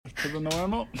to the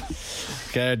normal.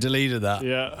 Okay, I deleted that.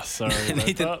 Yeah, sorry about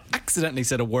Nathan that. accidentally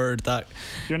said a word that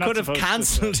You're not could have supposed to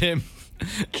cancelled say. him.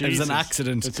 It was Jesus. an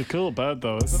accident. It's a cool bed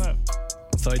though, isn't it?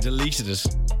 So I deleted it.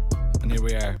 And here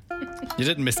we are. You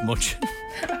didn't miss much.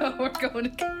 Oh, we're going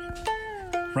again.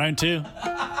 Round 2.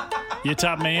 You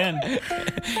tap me in. Here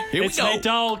It's we go. Nate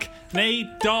Dogg.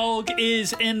 Nate Dogg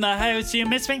is in the house. You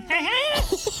miss me?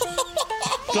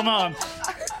 Come on.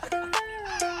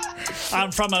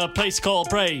 I'm from a place called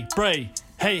Bray. Bray.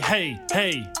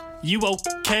 Hey. You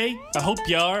okay? I hope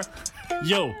you are.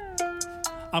 Yo.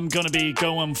 I'm gonna be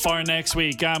going far next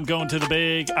week. I'm going to the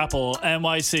Big Apple,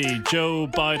 NYC. Joe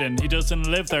Biden. He doesn't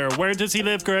live there. Where does he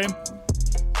live, Graham?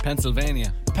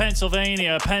 Pennsylvania.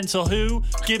 Pennsylvania. Pencil who?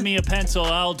 Give me a pencil,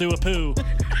 I'll do a poo.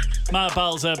 My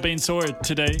balls have been sore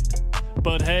today.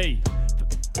 But hey,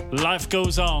 life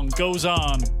goes on.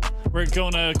 We're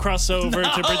gonna cross over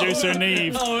to producer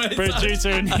Neve.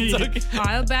 Producer Neve. Okay.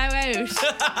 I'll bow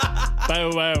out. Bow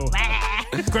wow.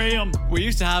 Graham, We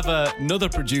used to have another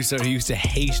producer who used to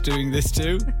hate doing this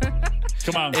too.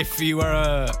 come on. If you are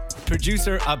a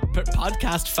producer, a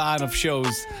podcast fan of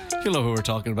shows, you'll know who we're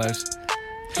talking about.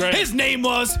 Graham. His name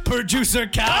was Producer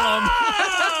Callum.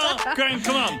 Graham,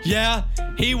 come on. Yeah,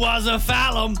 he was a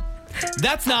phallum.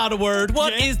 That's not a word.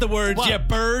 What is the word? What? Yeah,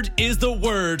 bird is the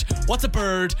word. What's a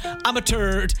bird? I'm a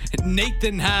turd.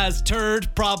 Nathan has turd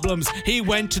problems. He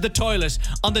went to the toilet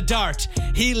on the dart.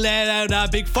 He let out a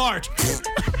big fart.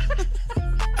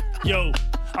 Yo,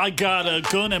 I got a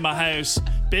gun in my house.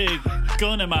 Big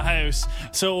gun in my house,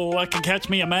 so I can catch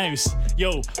me a mouse.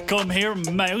 Yo, come here,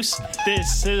 mouse.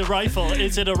 This is a rifle.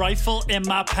 Is it a rifle in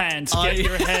my pants? Get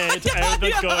your head out of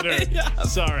the gutter.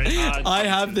 Sorry. I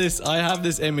have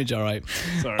this image, all right,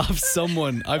 Sorry. of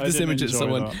someone. I have this didn't image of enjoy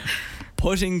someone that.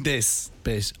 putting this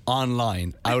bit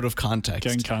online out of context.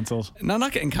 Getting cancelled. No,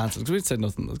 not getting cancelled because we said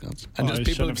nothing that was cancelled. And I just shouldn't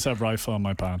people have said rifle in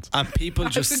my pants. and people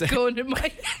just Just say, going in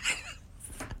my.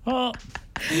 Oh,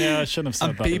 yeah, I shouldn't have said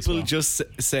and that. as people well. just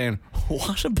saying,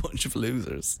 "What a bunch of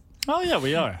losers." Oh yeah,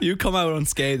 we are. You come out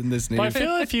unscathed in this news. But I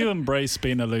feel if you embrace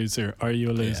being a loser, are you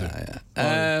a loser?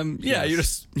 Yeah. yes. You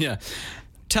just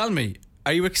Tell me,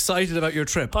 are you excited about your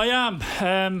trip? I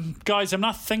am. Guys, I'm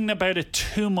not thinking about it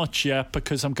too much yet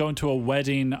because I'm going to a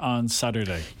wedding on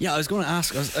Saturday. Yeah, I was going to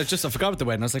ask. I forgot about the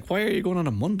wedding. I was like, why are you going on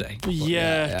a Monday? But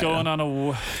Going on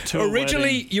to a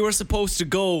Originally, wedding. you were supposed to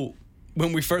go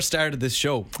when we first started this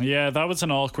show. Yeah, that was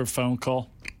an awkward phone call.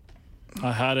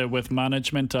 I had it with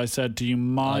management. I said, do you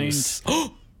mind?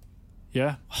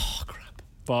 Yeah. Oh crap!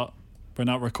 But we're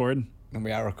not recording. And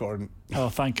we are recording. Oh,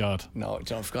 thank God. No,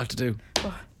 John, I forgot to do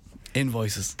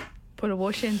invoices. Put a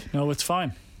wash in. No, it's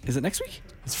fine. Is it next week?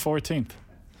 It's 14th.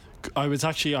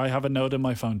 I have a note in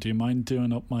my phone. Do you mind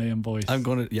doing up my invoice I'm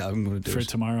going to do for it.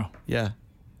 tomorrow? Yeah.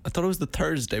 I thought it was the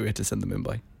Thursday we had to send them in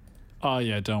by. Oh,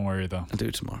 yeah, don't worry, though. I'll do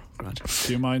it tomorrow. Grant.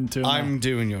 Do you mind doing I'm that?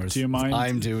 doing yours. Do you mind?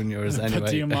 I'm doing yours anyway. But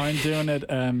do you mind doing it?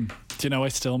 Do you know I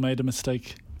still made a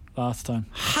mistake last time?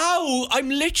 How? I'm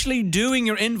literally doing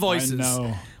your invoices. I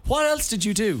know. What else did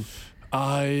you do?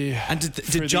 And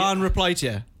For did John reply to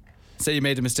you? Say you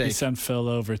made a He mistake. sent Phil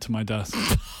over to my desk.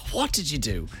 What did you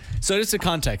do? So just a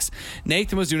context.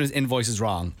 Nathan was doing his invoices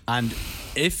wrong, and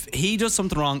if he does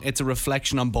something wrong, it's a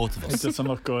reflection on both of It us. doesn't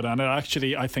look good, and I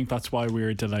think that's why we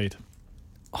were delayed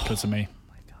because of me.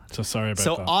 So sorry about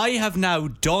So that. I have now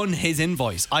done his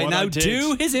invoice. I What now I did-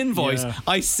 do his invoice. Yeah.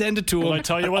 I send it to him. Well, I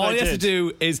tell you and what all I he has to did.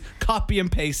 do is copy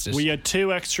and paste it. We had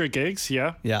 2 extra gigs,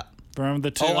 yeah? yeah. Remember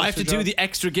the 2 Oh, I have to extra do jobs? the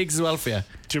extra gigs as well for you.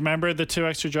 Do you remember the 2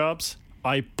 extra jobs?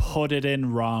 I put it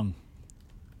in wrong.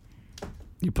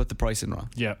 You put the price in wrong.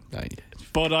 Yeah. Right.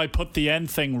 But I put the end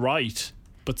thing right,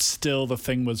 but still the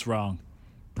thing was wrong.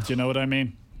 Do you know what I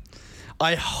mean?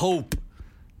 I hope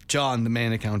John, the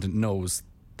main accountant, knows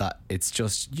that it's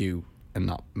just you and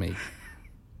not me.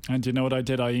 And you know what I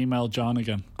did? I emailed John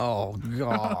again. Oh,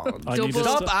 God. I need to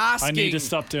Stop asking. I need to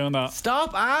stop doing that.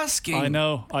 Stop asking. I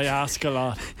know. I ask a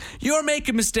lot. You're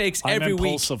making mistakes I'm every week.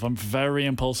 impulsive. I'm very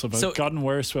impulsive. So- I've gotten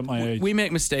worse with my age. We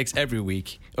make mistakes every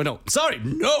week. Oh, no. Sorry.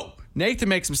 No. Nathan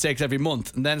makes mistakes every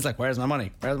month. And then it's like, where's my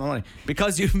money? Where's my money?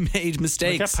 Because you've made I get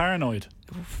mistakes. paranoid.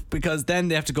 Because then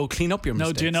they have to go clean up your No,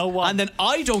 mistakes. do you know what? And then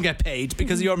I don't get paid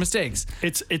because of your mistakes.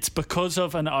 It's because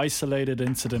of an isolated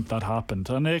incident that happened,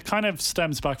 and it kind of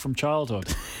stems back from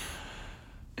childhood.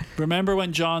 Remember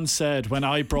when John said, when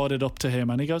I brought it up to him,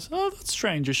 and he goes, "Oh, that's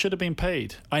strange. You should have been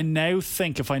paid." I now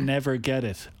think if I never get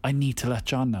it, I need to let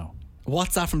John know.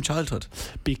 What's that from childhood?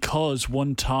 Because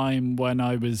one time when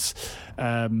I was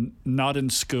not in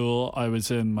school, I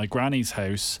was in my granny's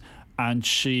house, and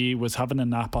she was having a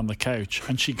nap on the couch,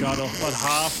 and she got up at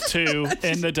 2:30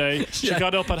 in the day. She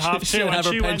got up at 2:30 she didn't and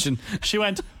have her pension. she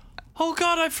went, Oh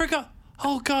God, I forgot.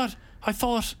 Oh God, I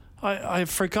thought I've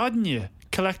forgotten you,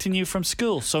 collecting you from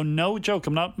school. So no joke,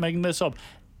 I'm not making this up.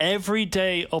 Every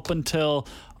day up until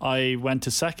I went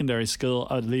to secondary school,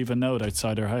 I'd leave a note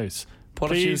outside her house.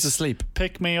 What if she was asleep?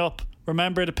 Pick me up.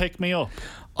 Remember to pick me up.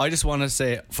 I just want to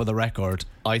say, for the record,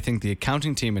 I think the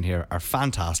accounting team in here are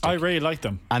fantastic. I really like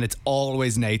them. And it's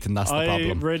always Nathan, that's the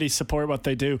problem. I really support what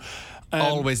they do.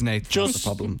 Always Nathan, that's the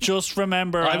problem. Just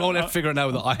remember... I won't have to figure it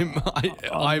out that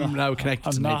I'm now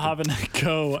connected to I'm Nathan. not having a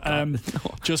go.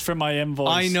 Just for my invoice.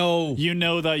 I know. You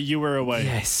know that you were away.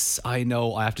 Yes, I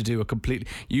know. I have to do a complete...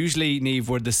 Usually, Niamh,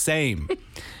 we're the same.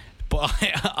 But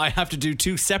I have to do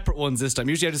two separate ones this time.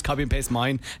 Usually I just copy and paste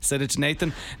mine, send it to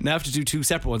Nathan. Now I have to do two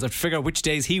separate ones. I have to figure out which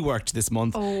days he worked this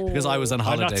month because I was on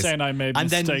holidays. I'm not saying I made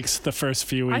mistakes the first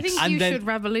few weeks. I think you should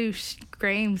Revolut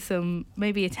Graham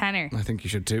maybe a tenner. I think you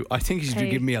should too. I think you should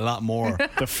give me a lot more.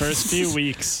 The first few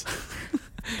weeks.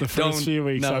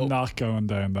 I'm not going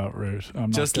down that route.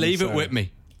 Just leave it with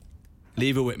me.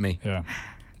 Leave it with me. Yeah.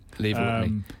 Leave it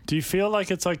with me. Do you feel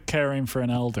like it's like caring for an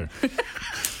elder?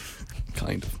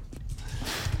 Kind of.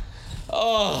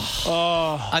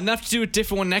 Oh. And I have to do a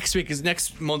different one next week, is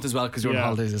next month as well, because you're on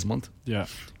holidays this month. Yeah.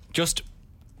 It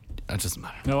doesn't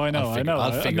matter. No, I know. I know.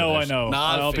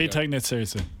 I'll be taking it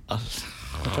seriously. I'll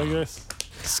take this.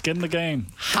 Skin the game.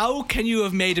 How can you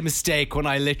have made a mistake when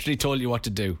I literally told you what to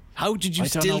do? How did you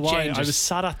still change it? I was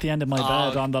sat at the end of my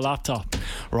bed on the laptop.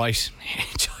 Right.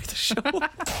 Enjoy the show.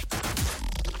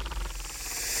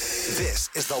 This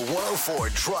is the 104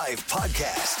 Drive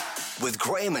Podcast with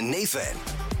Graham and Nathan.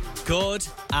 Good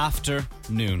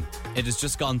afternoon. It has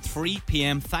just gone 3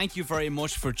 p.m. Thank you very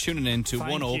much for tuning in to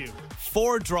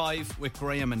 104 Drive with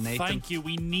Graham and Nathan. Thank you.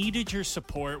 We needed your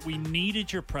support. We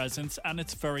needed your presence, and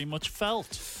it's very much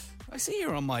felt. I see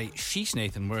here on my sheet,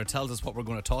 Nathan, where it tells us what we're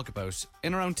going to talk about.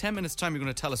 In around 10 minutes' time, you're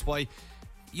going to tell us why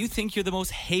you think you're the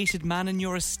most hated man in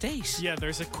your estate. Yeah,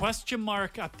 there's a question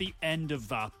mark at the end of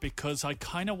that because I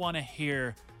kind of want to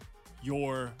hear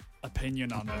your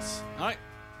opinion on this. All right.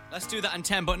 Let's do that in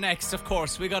 10. But next, of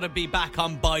course, we got to be back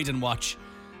on Biden watch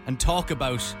and talk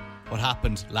about what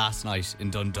happened last night in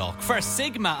Dundalk. First,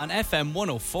 Sigma on FM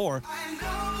 104. I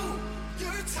know you're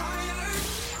tired.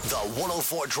 The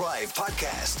 104 Drive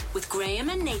Podcast with Graham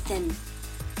and Nathan.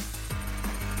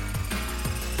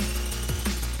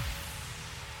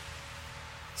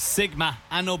 Sigma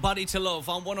and Nobody to Love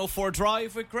on 104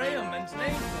 Drive with Graham and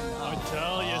Nathan. I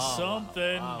tell you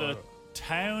something, the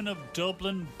town of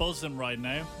Dublin buzzing right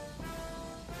now.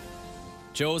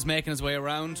 Joe's making his way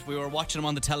around. We were watching him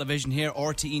on the television here,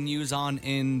 RTE News on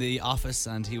in the office,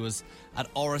 and he was at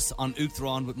Oris on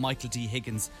Uachtaráin with Michael D.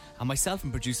 Higgins. And myself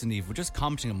and producer Niamh were just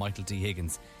commenting on Michael D.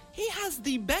 Higgins. He has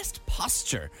the best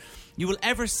posture you will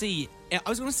ever see. I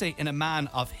was going to say in a man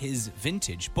of his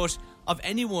vintage, but of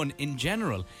anyone in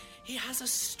general. He has a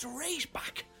straight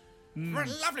back. We're a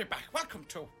lovely back. Welcome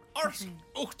to Oris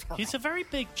Uachtaráin. He's a very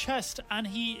big chest, and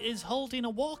he is holding a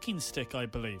walking stick, I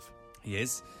believe. He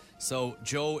is. So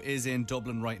Joe is in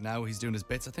Dublin right now. He's doing his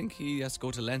bits. I think he has to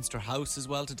go to Leinster House as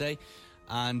well today,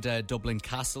 and Dublin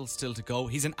Castle still to go.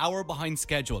 He's an hour behind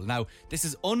schedule. Now, this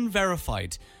is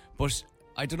unverified, but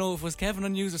I don't know if it was Kevin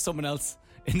on news or someone else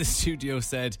in the studio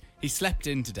said he slept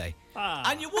in today.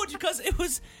 And you would, because it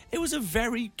was a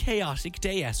very chaotic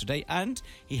day yesterday, and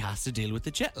he has to deal with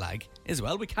the jet lag as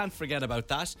well. We can't forget about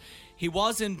that. He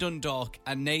was in Dundalk,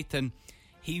 and Nathan,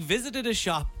 he visited a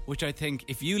shop which I think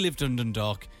if you lived in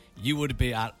Dundalk, you would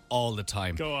be at all the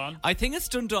time. Go on. I think it's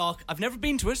Dundalk. I've never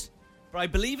been to it, but I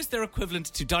believe it's their equivalent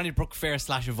to Donnybrook Fair /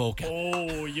 Avoca.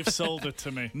 Oh, you've sold it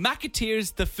to me.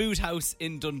 McAteer's, the food house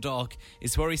in Dundalk,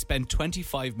 is where he spent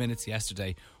 25 minutes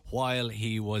yesterday while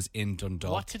he was in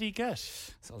Dundalk. What did he get?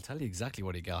 So I'll tell you exactly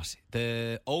what he got.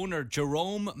 The owner,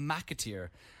 Jerome McAteer,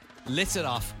 listed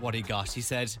off what he got. He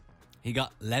said he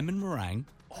got lemon meringue.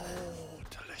 Oh,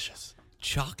 delicious.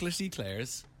 Chocolate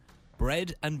eclairs,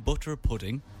 bread and butter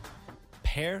pudding,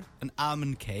 pear and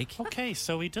almond cake. Okay,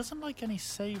 so he doesn't like any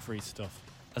savoury stuff.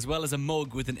 As well as a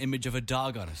mug with an image of a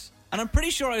dog on it. And I'm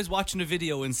pretty sure I was watching a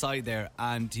video inside there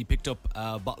and he picked up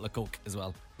a bottle of Coke as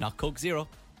well. Not Coke Zero,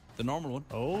 the normal one.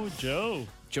 Oh, Joe.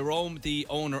 Jerome, the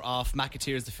owner of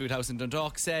McAteer's, the food house in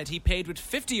Dundalk, said he paid with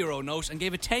 €50 note and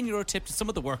gave a €10 tip to some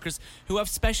of the workers who have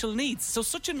special needs. So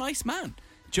such a nice man,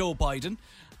 Joe Biden.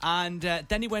 And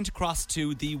then he went across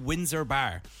to the Windsor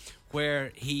Bar,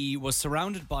 where he was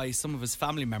surrounded by some of his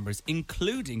family members,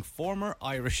 including former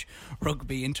Irish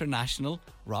rugby international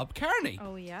Rob Kearney.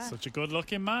 Oh, yeah. Such a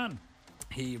good-looking man.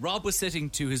 Rob was sitting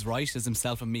to his right as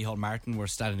himself and Micheál Martin were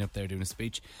standing up there doing a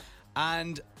speech.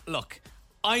 And look,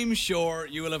 I'm sure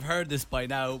you will have heard this by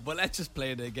now, but let's just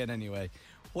play it again anyway.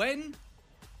 When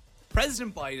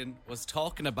President Biden was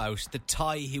talking about the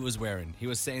tie he was wearing. He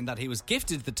was saying that he was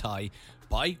gifted the tie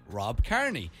by Rob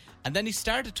Kearney. And then he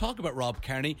started talking about Rob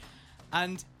Kearney,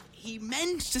 and he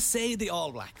meant to say the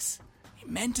All Blacks. He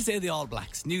meant to say the All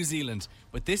Blacks, New Zealand.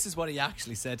 But this is what he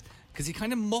actually said, because he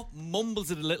kind of mumbles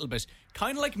it a little bit.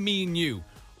 Kind of like me and you.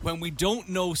 When we don't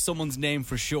know someone's name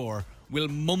for sure, we'll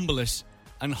mumble it,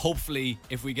 and hopefully,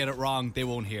 if we get it wrong, they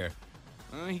won't hear.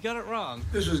 He got it wrong.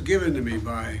 This was given to me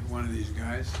by one of these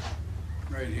guys,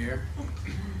 right here.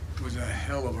 Was a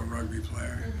hell of a rugby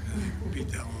player. Beat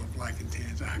the hell out of black and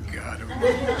tans. Oh, God.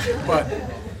 But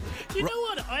You know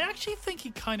what? I actually think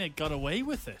he kind of got away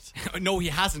with it. No, he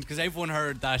hasn't, because everyone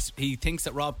heard that he thinks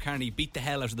that Rob Kearney beat the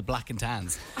hell out of the black and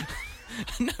tans.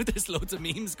 And now there's loads of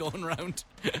memes going around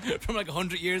from like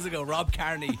 100 years ago. Rob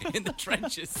Kearney in the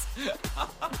trenches.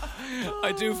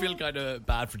 I do feel kind of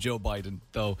bad for Joe Biden,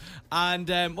 though.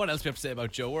 And what else do we have to say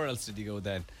about Joe? Where else did he go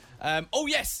then? Oh,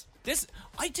 yes. This,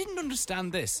 I didn't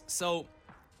understand this. So,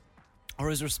 or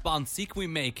his response, see, can we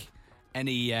make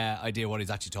any idea what he's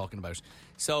actually talking about?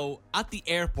 So, at the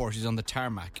airport, he's on the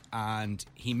tarmac, and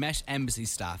he met embassy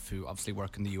staff who obviously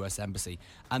work in the US Embassy,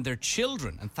 and their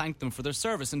children, and thanked them for their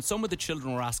service. And some of the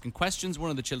children were asking questions.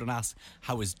 One of the children asked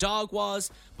how his dog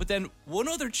was, but then one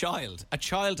other child, a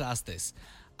child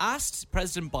asked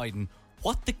President Biden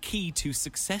what the key to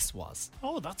success was.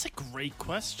 Oh, that's a great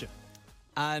question.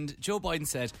 And Joe Biden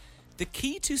said, the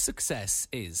key to success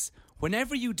is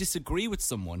whenever you disagree with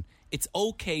someone, it's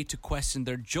okay to question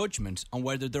their judgment on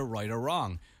whether they're right or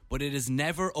wrong, but it is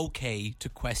never okay to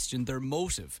question their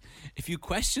motive. If you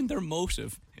question their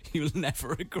motive, you'll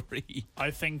never agree.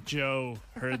 I think Joe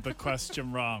heard the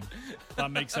question wrong.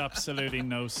 That makes absolutely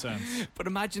no sense. But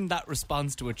imagine that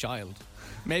response to a child.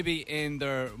 Maybe in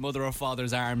their mother or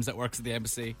father's arms that works at the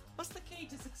embassy. What's the key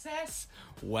to success?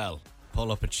 Well, pull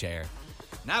up a chair.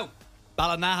 Now,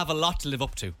 Ballina have a lot to live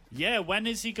up to. Yeah, when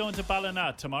is he going to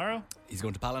Ballina? Tomorrow? He's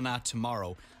going to Ballina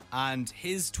tomorrow. And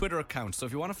his Twitter account, so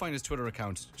if you want to find his Twitter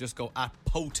account, just go at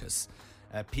POTUS,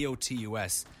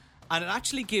 P-O-T-U-S. And it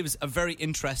actually gives a very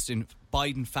interesting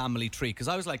Biden family tree. Because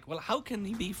I was like, well, how can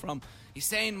he be from... He's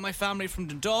saying my family from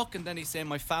Dundalk, and then he's saying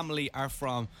my family are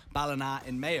from Ballina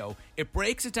in Mayo. It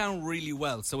breaks it down really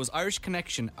well. So his Irish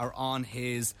connection are on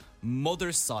his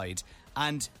mother's side,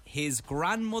 and his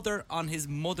grandmother on his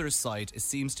mother's side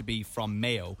seems to be from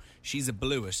Mayo. She's a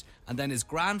Blewett. And then his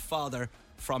grandfather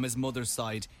from his mother's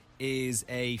side is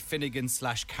a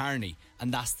Finnegan/Carney,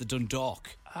 and that's the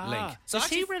Dundalk link. So is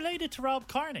he related to Rob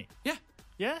Kearney? Yeah.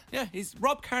 Yeah? Yeah,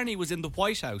 Rob Kearney was in the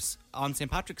White House on St.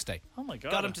 Patrick's Day. Oh my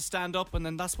God. Got him to stand up, and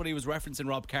then that's what he was referencing,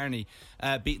 Rob Kearney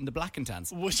beating the black and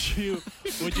tans. Would you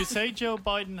say Joe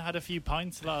Biden had a few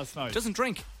pints last night? Doesn't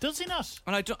drink. Does he not?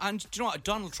 And do you know what?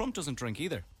 Donald Trump doesn't drink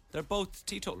either. They're both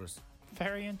teetotalers.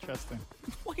 Very interesting.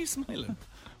 Why are you smiling?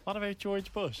 What about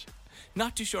George Bush?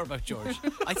 Not too sure about George.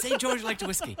 I'd say George liked a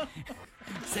whiskey.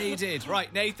 Say he did.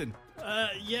 Right, Nathan.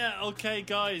 Yeah, okay,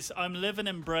 guys. I'm living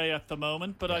in Bray at the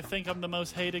moment, but I think I'm the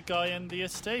most hated guy in the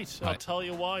estate. I'll Right. tell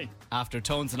you why. After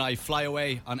Tones and I fly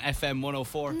away on FM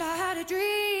 104. And I had a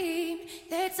dream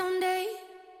that someday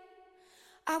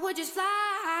I would just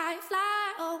fly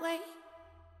away.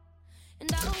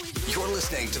 And I always You're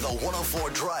listening to the 104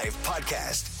 Drive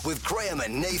podcast with Graham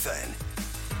and Nathan.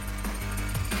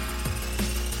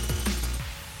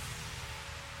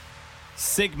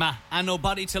 Sigma and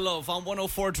Nobody to Love on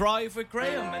 104 Drive with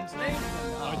Graham and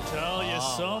Nathan. I tell you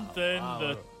something,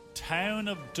 the town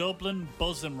of Dublin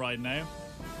buzzing right now.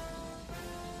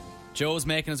 Joe's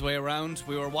making his way around.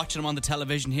 We were watching him on the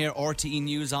television here, RTE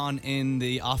News on in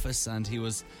the office, and he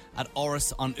was at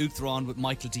Oris on Uachtaráin with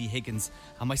Michael D. Higgins.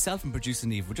 And myself and producer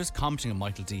Niamh were just commenting on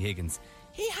Michael D. Higgins.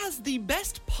 He has the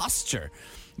best posture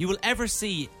you will ever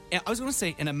see, I was going to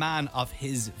say in a man of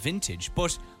his vintage,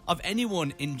 but of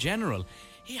anyone in general.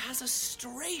 He has a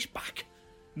straight back.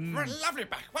 We're a lovely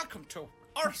back. Welcome to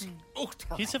Oris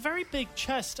Uachtaráin. He's a very big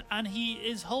chest, and he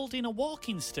is holding a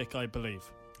walking stick, I believe.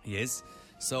 He is.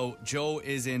 So Joe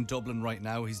is in Dublin right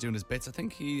now. He's doing his bits. I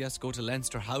think he has to go to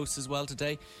Leinster House as well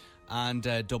today, and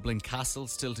Dublin Castle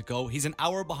still to go. He's an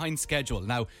hour behind schedule.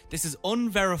 Now, this is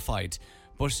unverified,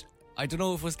 but I don't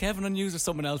know if it was Kevin on news or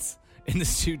someone else in the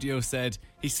studio said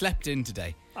he slept in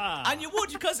today. And you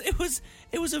would, because it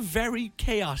was a very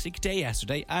chaotic day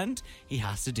yesterday, and he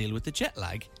has to deal with the jet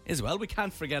lag as well. We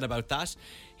can't forget about that.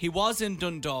 He was in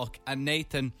Dundalk, and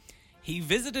Nathan, he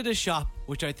visited a shop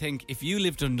which I think if you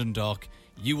lived in Dundalk,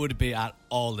 you would be at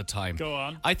all the time. Go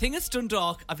on. I think it's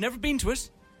Dundalk. I've never been to it,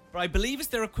 but I believe it's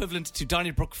their equivalent to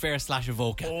Donnybrook Fair /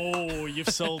 Avoca. Oh, you've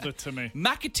sold it to me.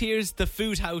 McAteer's The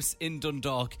Food House in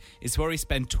Dundalk is where he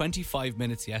spent 25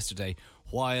 minutes yesterday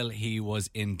while he was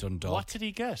in Dundalk. What did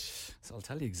he get? So I'll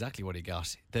tell you exactly what he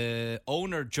got. The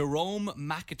owner, Jerome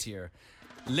McAteer,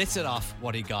 listed off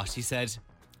what he got. He said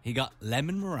he got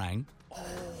lemon meringue, Oh,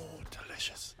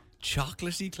 delicious.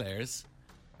 chocolate eclairs,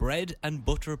 bread and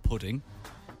butter pudding,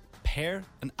 pear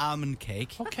and almond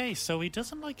cake, Okay, so he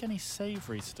doesn't like any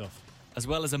savoury stuff. as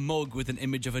well as a mug with an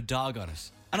image of a dog on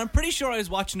it. And I'm pretty sure I was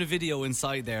watching a video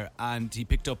inside there and he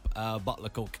picked up a bottle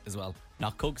of Coke as well.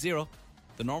 Not Coke Zero,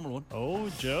 the normal one. Oh,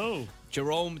 Joe.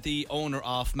 Jerome, the owner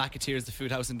of McAteer's The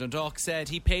Food House in Dundalk, said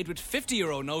he paid with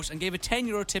 €50 note and gave a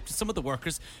 €10 tip to some of the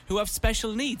workers who have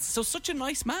special needs. So such a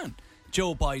nice man,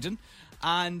 Joe Biden.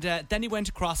 And then he went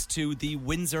across to the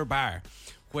Windsor Bar,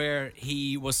 where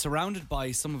he was surrounded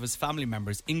by some of his family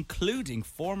members, including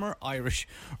former Irish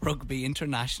rugby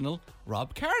international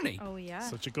Rob Kearney. Oh, yeah.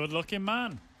 Such a good-looking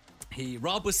man.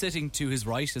 Rob was sitting to his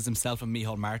right as himself and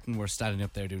Micheál Martin were standing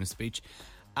up there doing a speech.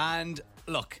 And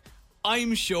look,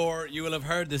 I'm sure you will have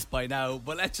heard this by now,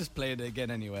 but let's just play it again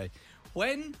anyway.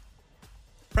 When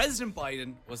President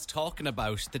Biden was talking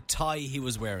about the tie he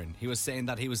was wearing, he was saying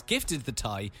that he was gifted the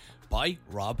tie by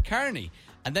Rob Kearney.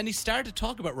 And then he started to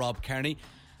talk about Rob Kearney,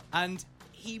 and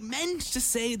he meant to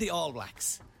say the All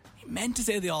Blacks. He meant to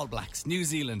say the All Blacks, New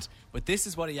Zealand. But this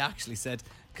is what he actually said,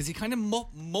 because he kind of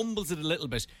mumbles it a little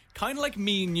bit. Kind of like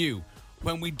me and you.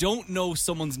 When we don't know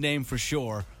someone's name for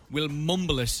sure, we'll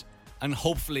mumble it, and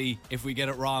hopefully, if we get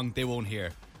it wrong, they won't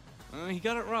hear. He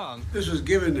got it wrong. This was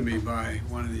given to me by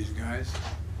one of these guys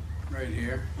right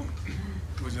here.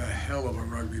 Was a hell of a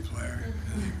rugby player.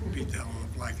 Beat the hell out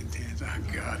of black and tans.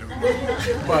 Oh, God.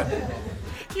 But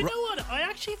You know what? I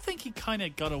actually think he kind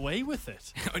of got away with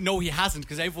it. No, he hasn't,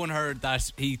 because everyone heard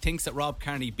that he thinks that Rob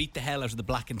Kearney beat the hell out of the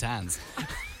black and tans.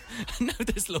 Now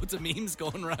there's loads of memes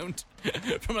going around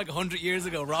from like 100 years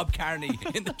ago. Rob Kearney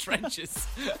in the trenches.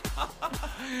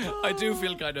 I do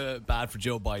feel kind of bad for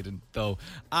Joe Biden, though.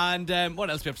 And what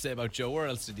else do we have to say about Joe? Where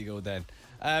else did he go then?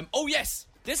 Oh, yes.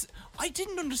 This, I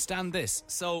didn't understand this.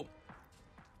 So,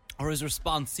 or his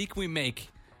response, see, can we make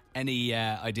any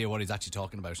idea what he's actually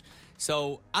talking about?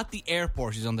 So, at the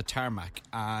airport, he's on the tarmac,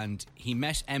 and he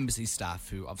met embassy staff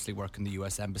who obviously work in the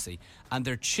US Embassy, and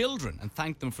their children, and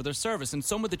thanked them for their service. And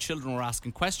some of the children were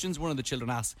asking questions. One of the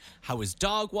children asked how his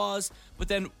dog was, but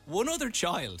then one other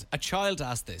child, a child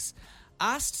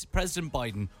asked President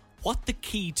Biden what the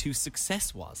key to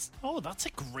success was. Oh, that's a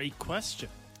great question.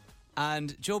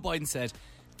 And Joe Biden said,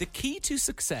 the key to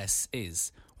success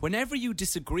is whenever you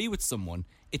disagree with someone,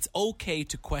 it's okay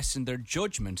to question their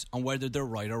judgment on whether they're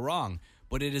right or wrong,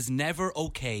 but it is never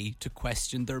okay to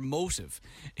question their motive.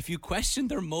 If you question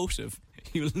their motive,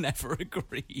 you'll never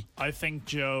agree. I think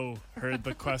Joe heard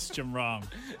the question wrong.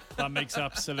 That makes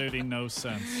absolutely no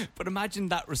sense. But imagine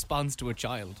that response to a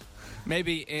child.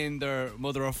 Maybe in their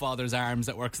mother or father's arms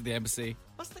that works at the embassy.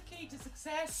 What's the key to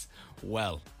success?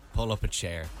 Well, pull up a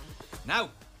chair. Now,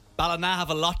 Ballina have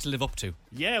a lot to live up to.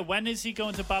 Yeah, when is he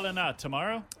going to Ballina?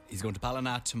 Tomorrow? He's going to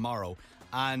Ballina tomorrow.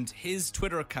 And his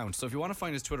Twitter account, so if you want to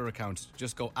find his Twitter account,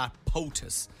 just go at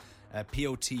POTUS,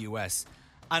 P-O-T-U-S.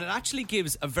 And it actually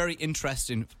gives a very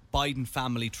interesting Biden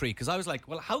family tree. Because I was like,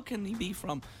 well, how can he be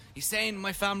from... He's saying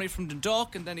my family from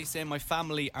Dundalk, and then he's saying my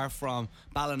family are from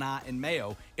Ballina in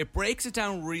Mayo. It breaks it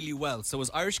down really well. So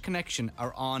his Irish connection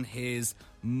are on his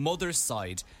mother's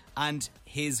side, and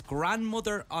his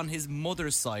grandmother on his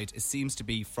mother's side seems to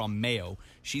be from Mayo.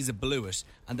 She's a Blewett.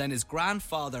 And then his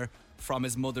grandfather from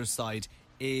his mother's side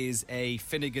is a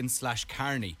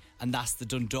Finnegan/Carney, and that's the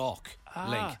Dundalk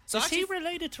link. So is he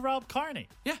related to Rob Kearney?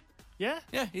 Yeah. Yeah?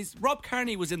 Yeah, Rob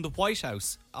Kearney was in the White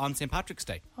House on St. Patrick's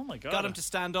Day. Oh my God. Got him to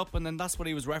stand up, and then that's what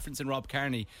he was referencing, Rob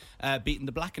Kearney beating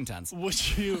the black and tans.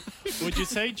 Would you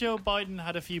say Joe Biden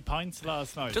had a few pints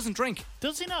last night? Doesn't drink.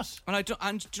 Does he not? And do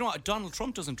you know what? Donald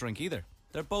Trump doesn't drink either.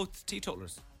 They're both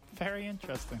teetotalers. Very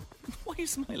interesting. Why are you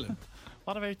smiling?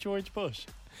 What about George Bush?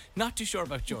 Not too sure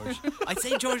about George. I'd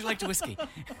say George liked a whiskey.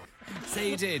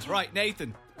 Say he did. Right,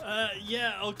 Nathan.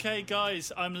 Yeah, okay,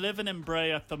 guys. I'm living in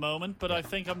Bray at the moment, but I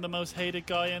think I'm the most hated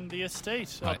guy in the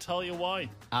estate. I'll Right. tell you why.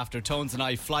 After Tones and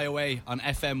I fly away on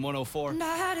FM 104. And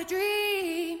I had a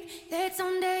dream that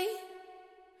someday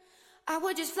I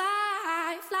would just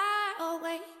fly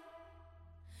away.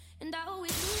 And I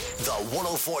always knew. The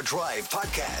 104 Drive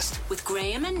Podcast. With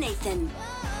Graham and Nathan.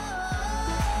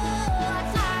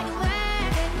 I'd fly away.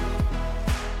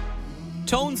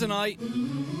 Tones and I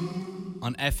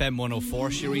on FM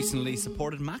 104. She recently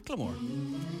supported Macklemore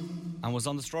and was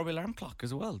on the Strawberry Alarm Clock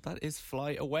as well. That is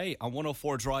Fly Away on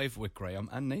 104 Drive with Graham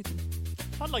and Nathan.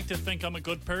 I'd like to think I'm a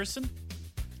good person.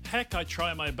 Heck, I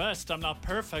try my best. I'm not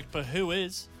perfect, but who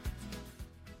is?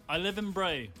 I live in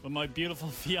Bray with my beautiful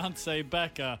fiancée,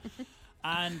 Becca.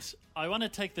 And I want to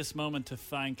take this moment to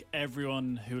thank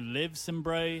everyone who lives in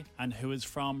Bray and who is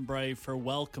from Bray for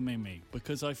welcoming me,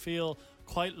 because I feel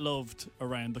quite loved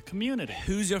around the community.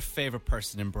 Who's your favourite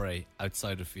person in Bray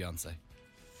outside of fiancé?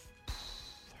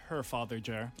 Her father,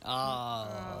 Jer.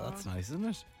 That's nice, isn't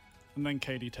it? And then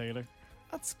Katie Taylor.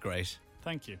 That's great.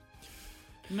 Thank you.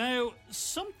 Now,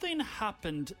 something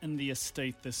happened in the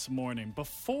estate this morning.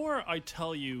 Before I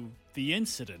tell you the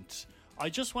incident, I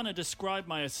just want to describe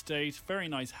my estate. Very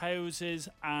nice houses,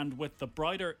 and with the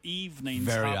brighter evenings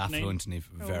Very happening. affluent, Neve.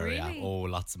 Very really?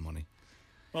 lots of money.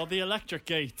 Well, the electric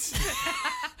gates.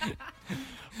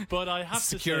 But I have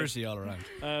Security to say, all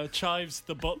around. Chives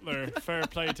the butler, fair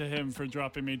play to him for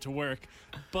dropping me to work.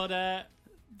 But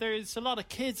there's a lot of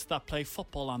kids that play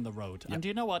football on the road. Yep. And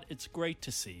you know what? It's great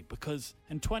to see, because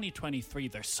in 2023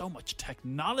 there's so much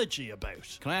technology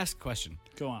about. Can I ask a question?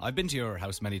 Go on. I've been to your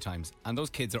house many times, and those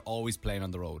kids are always playing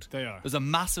on the road. They are. There's a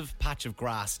massive patch of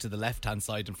grass to the left-hand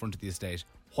side in front of the estate.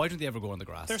 Why don't they ever go on the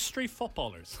grass? They're street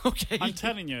footballers. Okay. I'm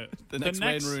telling you. The next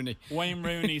Wayne Rooney. Wayne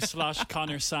Rooney /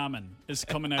 Connor Salmon is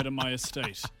coming out of my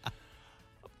estate.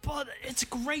 But it's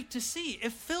great to see.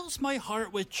 It fills my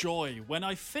heart with joy when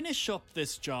I finish up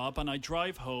this job and I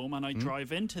drive home and I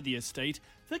drive into the estate.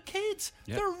 The kids,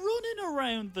 Yep. they're running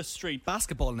around the street.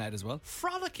 Basketball net as well.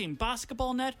 Frolicking,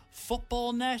 basketball net,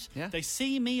 football net. Yeah. They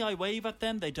see me, I wave at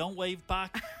them, they don't wave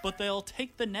back, but they'll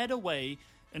take the net away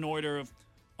in order of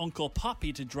Uncle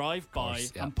Poppy to drive by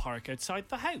course, yeah. and park outside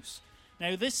the house.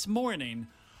 Now, this morning,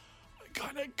 I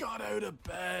kind of got out of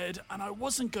bed and I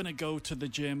wasn't going to go to the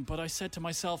gym, but I said to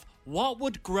myself, what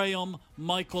would Graham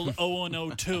Michael Owen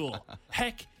O'Toole?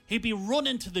 Heck, he'd be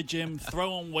running to the gym,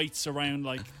 throwing weights around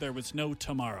like there was no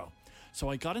tomorrow. So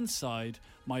I got inside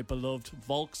my beloved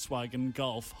Volkswagen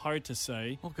Golf, hard to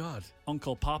say, Oh, God.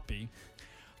 Uncle Poppy.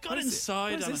 Got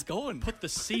inside Where's and this going? put the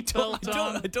seatbelt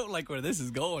on. I don't like where this is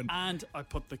going. And I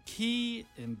put the key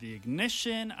in the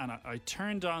ignition and I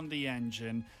turned on the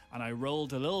engine and I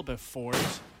rolled a little bit forward.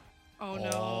 Oh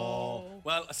no.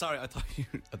 Well, sorry, I thought you...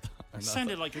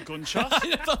 Sounded like a gunshot.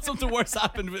 I thought something worse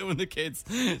happened with the kids.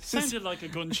 Sounded like a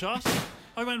gunshot.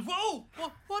 I went, whoa,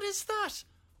 what is that?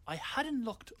 I hadn't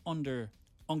looked under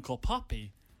Uncle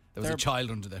Poppy. There was They're a child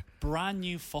under there. brand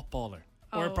new footballer.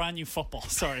 Or Oh. brand new football,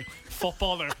 sorry.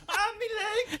 Footballer. Ah, me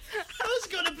leg! I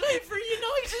was going to play for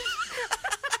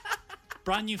United!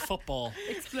 Brand new football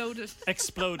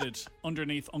Exploded.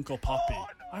 underneath Uncle Poppy.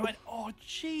 I went, oh,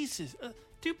 Jesus.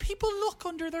 Do people look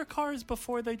under their cars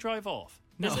before they drive off?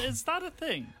 No. Is that a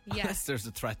thing? Unless Yes. there's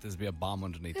a threat there's be a bomb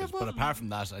underneath Yeah, it. well- But apart from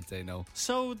that, I'd say no.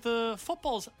 So the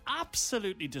football's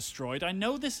absolutely destroyed. I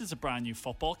know this is a brand new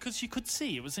football because you could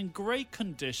see it was in great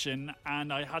condition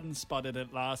and I hadn't spotted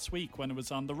it last week when it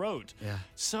was on the road. Yeah.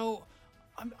 So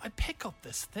I pick up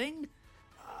this thing.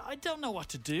 I don't know what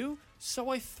to do. So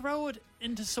I throw it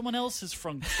into someone else's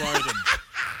front garden.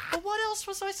 But what else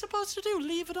was I supposed to do?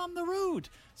 Leave it on the road.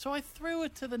 So I threw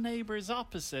it to the neighbours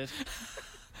opposite.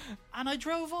 And I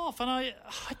drove off, and I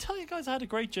tell you guys, I had a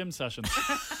great gym session.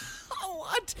 Oh,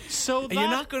 what? So Are you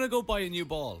not going to go buy a new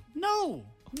ball?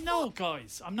 No,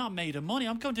 guys, I'm not made of money.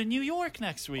 I'm going to New York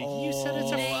next week. You said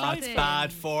it's a Nathan. That's Friday.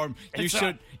 bad form.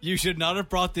 You should not have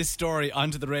brought this story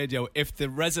onto the radio if the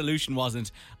resolution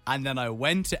wasn't. And then I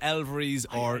went to Elvery's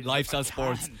or Lifestyle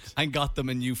Sports can't. and got them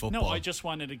a new football. No, I just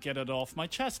wanted to get it off my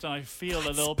chest, and I feel a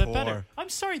That's little bit poor. better. I'm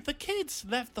sorry, the kids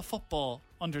left the football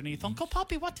underneath Uncle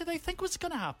Poppy. What did they think was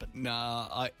going to happen?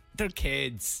 Nah, they're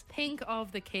kids. Think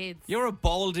of the kids. You're a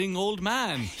balding old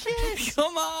man.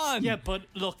 Come on. Yeah, but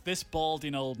look, this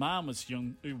balding old man was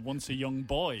once a young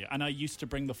boy, and I used to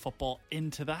bring the football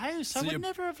into the house. I you're- would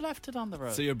never have left it on the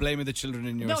road. So you're blaming the children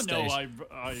in your No, estate.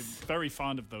 I'm very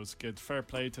fond of those kids. Fair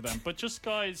play to them. But just,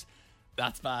 guys,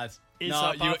 That's bad. Is No,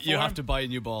 that bad you form? have to buy a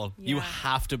new ball. You Yeah.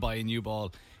 have to buy a new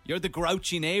ball. You're the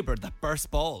grouchy neighbour that bursts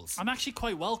balls. I'm actually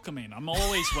quite welcoming. I'm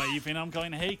always waving. I'm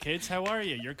going, hey, kids, how are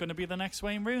you? You're going to be the next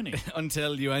Wayne Rooney.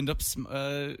 Until you end up...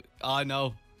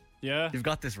 no. Yeah? You've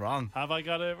got this wrong. Have I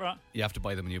got it wrong? You have to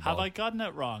buy them a new ball. Have I gotten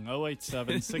it wrong?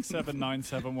 087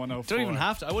 6797104. Don't even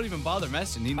have to. I won't even bother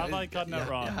messaging. Have I gotten it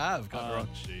wrong? You have gotten it wrong.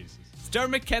 Jesus. It's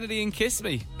Dermot Kennedy and Kiss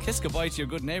Me. Kiss goodbye to your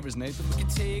good neighbours, Nathan.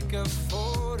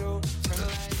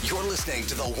 You're listening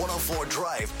to the 104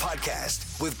 Drive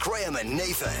podcast with Graham and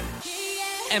Nathan.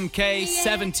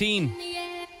 MK17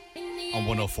 on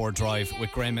 104 Drive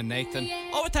with Graham and Nathan.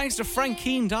 Oh, thanks to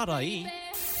frankeen.ie.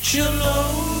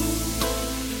 Chillo.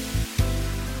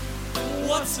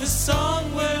 What's the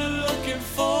song we're looking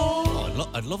for? Oh,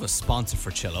 I'd love a sponsor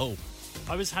for Chillo.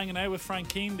 I was hanging out with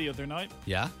Frankine the other night.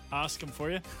 Yeah. Asking for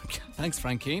you. Thanks,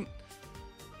 Frankine.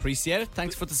 Appreciate it.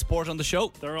 Thanks for the support on the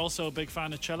show. They're also a big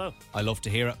fan of cello. I love to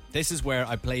hear it. This is where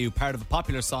I play you part of a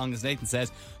popular song, as Nathan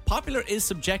says. Popular is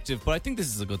subjective, but I think this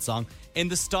is a good song. In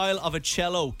the style of a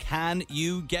cello. Can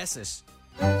you guess it?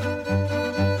 Come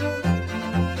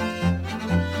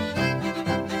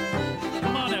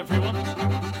on, everyone.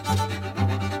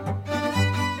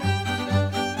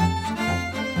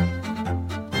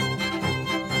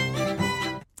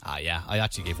 Yeah, I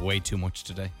actually gave way too much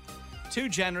today. Too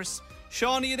generous.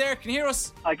 Sean, are you there? Can you hear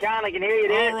us? I can hear you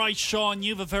there. All right, Sean,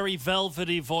 you have a very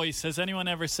velvety voice. Has anyone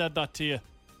ever said that to you?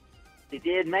 They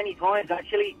did many times,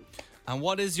 actually. And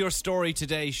what is your story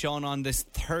today, Sean, on this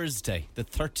Thursday, the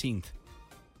 13th?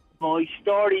 My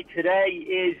story today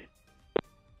is...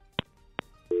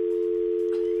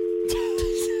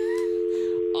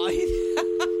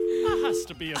 That has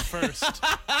to be a first.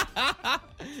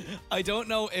 I don't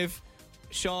know if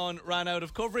Sean ran out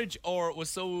of coverage or was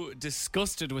so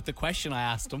disgusted with the question I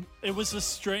asked him. It was a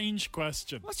strange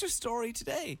question. What's your story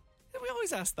today? We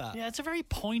always ask that. Yeah, it's a very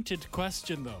pointed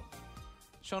question, though.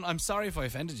 Sean, I'm sorry if I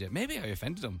offended you. Maybe I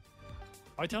offended him.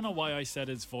 I don't know why I said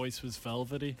his voice was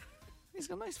velvety. He's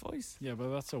got a nice voice. Yeah, but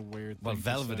that's a weird Well, thing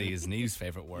velvety to say. is Neve's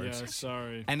favourite word. Yeah,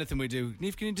 sorry. Anything we do.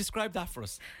 Neve, can you describe that for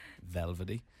us?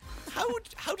 Velvety.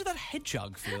 How did that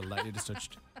hedgehog feel that you just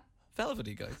touched?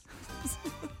 Velvety, guys.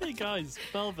 Hey, guys,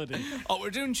 velvety. Oh, we're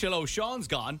doing chillo. Sean's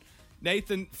gone.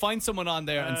 Nathan, find someone on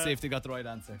there and see if they got the right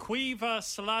answer. Quiva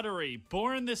Slattery,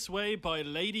 Born This Way by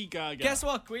Lady Gaga. Guess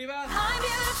what, Quiva? I'm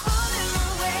beautiful in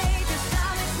my way, 'cause I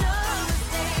make no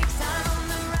mistakes. I'm on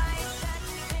the right track,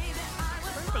 baby.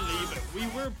 I was Believe it, we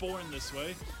were born this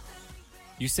way.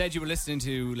 You said you were listening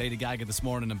to Lady Gaga this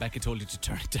morning and Becca told you to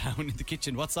turn it down in the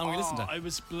kitchen. What song were you listening to? I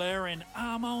was blaring,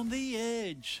 I'm on the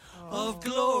edge of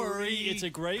glory. It's a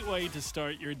great way to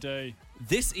start your day.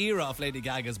 This era of Lady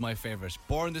Gaga is my favourite.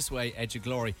 Born This Way, Edge of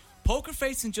Glory. Poker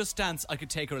Face and Just Dance, I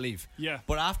could take or leave. Yeah.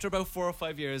 But after about 4 or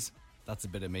 5 years, that's a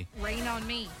bit of me. Rain on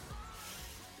me.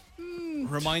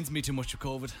 Reminds me too much of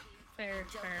COVID. Fair.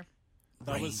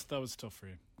 That was tough for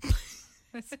you.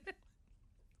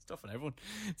 It's tough on everyone.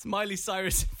 It's Miley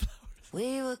Cyrus.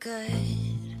 We were good.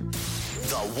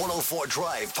 The 104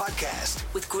 Drive Podcast.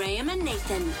 With Graham and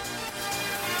Nathan.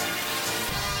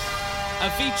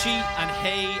 Avicii and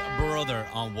Hey Brother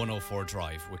on 104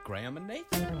 Drive with Graham and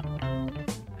Nathan.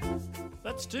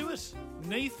 Let's do it.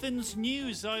 Nathan's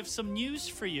news. I have some news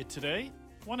for you today.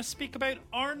 Want to speak about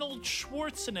Arnold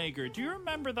Schwarzenegger. Do you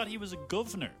remember that he was a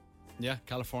governor? Yeah,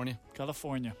 California.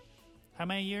 California. How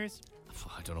many years?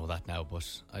 I don't know that now,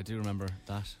 but I do remember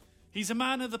that. He's a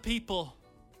man of the people,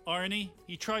 Arnie.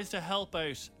 He tries to help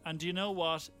out. And do you know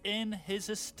what? In his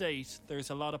estate, there's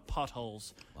a lot of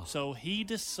potholes. So he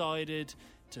decided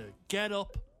to get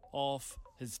up off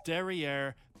his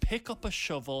derriere, pick up a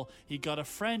shovel. He got a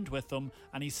friend with him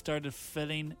and he started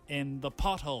filling in the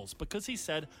potholes because he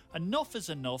said, enough is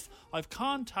enough. I've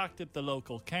contacted the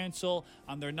local council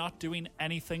and they're not doing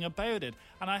anything about it.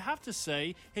 And I have to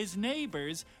say, his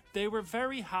neighbours, they were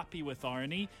very happy with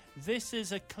Arnie. This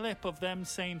is a clip of them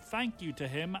saying thank you to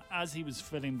him as he was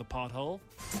filling the pothole.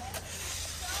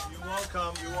 You're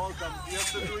welcome. You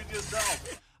have to do it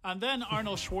yourself. And then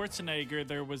Arnold Schwarzenegger,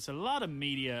 there was a lot of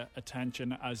media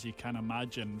attention, as you can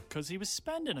imagine, because he was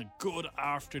spending a good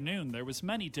afternoon. There was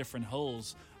many different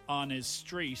holes on his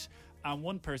street, and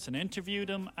one person interviewed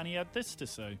him, and he had this to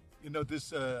say. You know,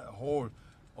 this hole,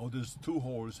 or these two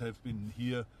holes, have been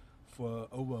here for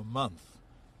over a month.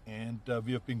 And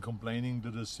we have been complaining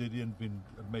to the city and been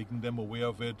making them aware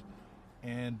of it,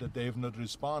 and they have not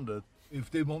responded. If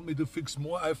they want me to fix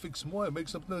more, I fix more. It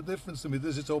makes no difference to me.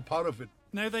 This is all part of it.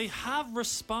 Now, they have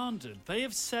responded. They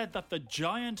have said that the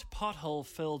giant pothole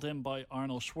filled in by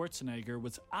Arnold Schwarzenegger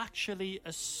was actually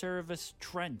a service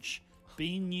trench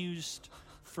being used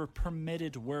for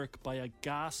permitted work by a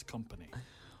gas company.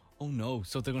 Oh no,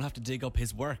 so they're going to have to dig up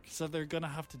his work. So they're going to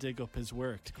have to dig up his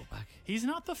work. To go back. He's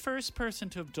not the first person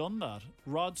to have done that.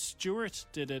 Rod Stewart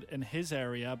did it in his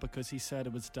area because he said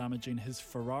it was damaging his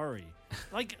Ferrari.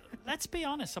 Like, let's be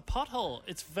honest, a pothole,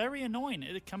 it's very annoying.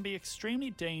 It can be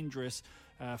extremely dangerous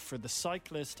for the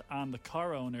cyclist and the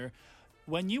car owner.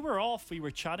 When you were off, we were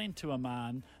chatting to a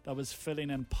man that was filling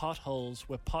in potholes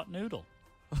with pot noodle.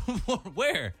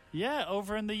 Where? Yeah,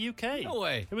 over in the UK. No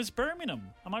way. It was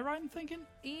Birmingham. Am I right in thinking?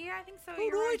 Yeah, I think so. All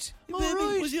You're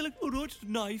right. Was he like, all right,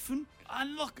 knifing?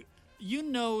 And look, you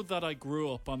know that I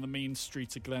grew up on the mean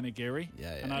streets of Glenageary.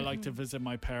 Yeah. And I like to visit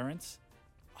my parents.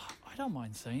 I don't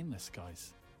mind saying this,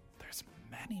 guys. There's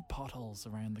many potholes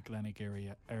around the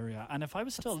Glenageary area. And if I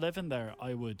was still living there,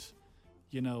 I would,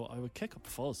 I would kick up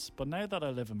fuss. But now that I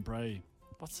live in Bray,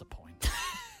 what's the point?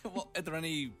 Well, are there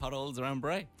any potholes around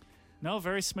Bray? No,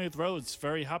 very smooth roads.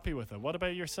 Very happy with it. What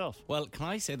about yourself? Well, can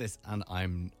I say this?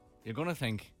 And you're going to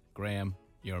think, Graham,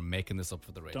 you're making this up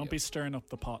for the radio. Don't be stirring up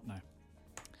the pot now.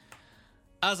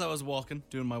 As I was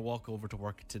doing my walk over to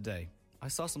work today, I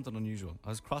saw something unusual. I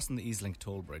was crossing the Eastlink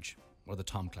toll bridge, or the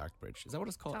Tom Clark Bridge. Is that what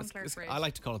it's called? Tom Clark Bridge. I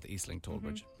like to call it the Eastlink toll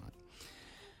bridge. Right.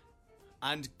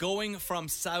 And going from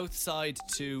south side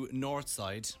to north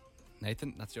side,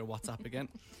 Nathan, that's your WhatsApp again.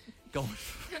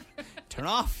 Turn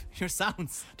off your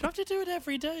sounds. Do I have to do it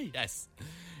every day? Yes.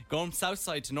 Going south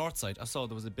side to north side, I saw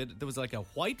there was like a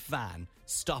white van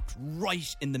stopped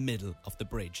right in the middle of the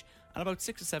bridge, and about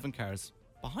 6 or 7 cars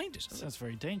behind it. That's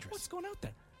very dangerous. What's going out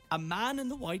there? A man in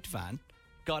the white van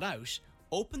got out,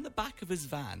 opened the back of his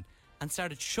van, and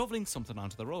started shoveling something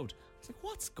onto the road. I was like,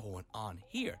 what's going on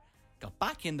here? Got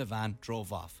back in the van,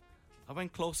 drove off. I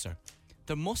went closer.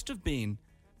 There must have been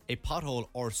a pothole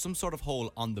or some sort of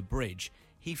hole on the bridge.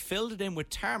 He filled it in with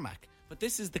tarmac, but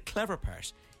this is the clever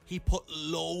part. He put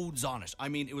loads on it. I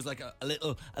mean, it was like a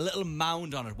little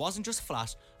mound on it. It wasn't just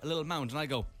flat, a little mound. And I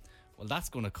go, well, that's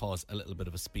going to cause a little bit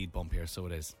of a speed bump here, so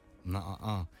it is.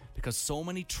 Because so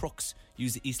many trucks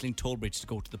use the Eastlink toll bridge to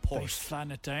go to the port. They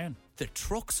flatten it down. The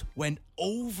trucks went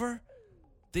over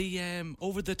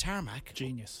the tarmac.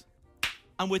 Genius.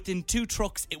 And within 2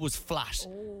 trucks, it was flat.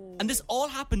 And this all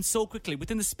happened so quickly.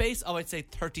 Within the space of, I'd say,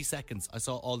 30 seconds, I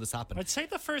saw all this happen. I'd say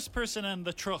the first person in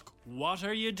the truck, what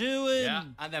are you doing? Yeah.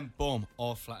 And then, boom,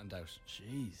 all flattened out.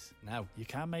 Jeez. Now. You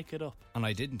can't make it up. And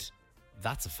I didn't.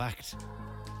 That's a fact.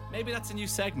 Maybe that's a new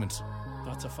segment.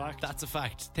 That's a fact. That's a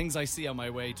fact. Things I see on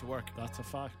my way to work. That's a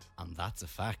fact. And that's a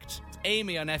fact.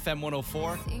 Amy on FM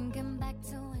 104. Thinking back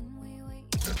to when we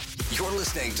were. You're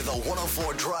listening to the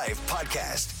 104 Drive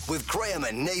podcast with Graham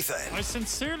and Nathan. I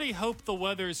sincerely hope the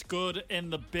weather's good in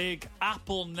the Big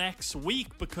Apple next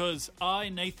week, because I,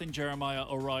 Nathan Jeremiah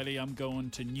O'Reilly, I'm going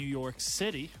to New York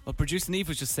City. Well, producer Neve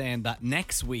was just saying that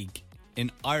next week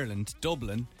in Ireland,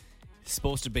 Dublin, is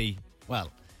supposed to be,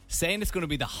 well, saying it's going to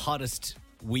be the hottest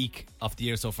week of the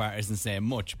year so far isn't saying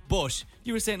much, but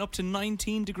you were saying up to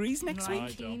 19 degrees next week? I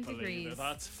don't believe degrees. it.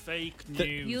 That's fake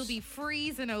news. You'll be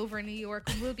freezing over New York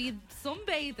and we'll be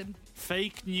sunbathing.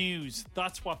 Fake news.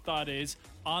 That's what that is.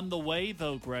 On the way,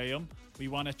 though, Graham, we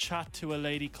want to chat to a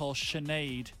lady called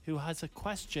Sinead who has a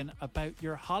question about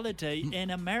your holiday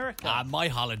in America. My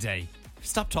holiday.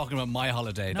 Stop talking about my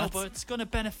holiday. No, but it's going to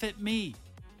benefit me.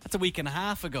 That's a week and a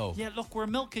half ago. Yeah, look, we're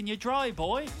milking you dry,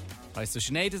 boy. Right, so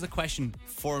Sinead has a question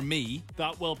for me.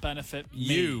 That will benefit me.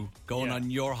 You going on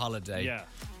your holiday. Yeah.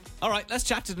 All right, let's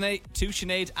chat to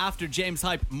Sinead after James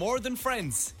Hype. More Than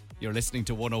Friends. You're listening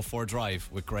to 104 Drive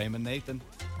with Graham and Nathan.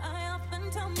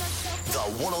 The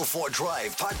 104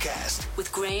 Drive podcast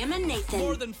with Graham and Nathan.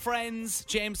 More Than Friends,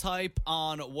 James Hype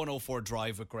on 104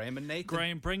 Drive with Graham and Nathan.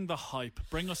 Graham, bring the hype.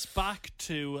 Bring us back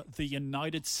to the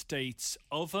United States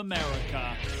of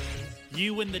America.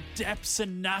 You in the depths of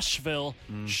Nashville,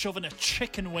 shoving a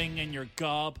chicken wing in your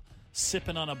gob,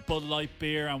 sipping on a Bud Light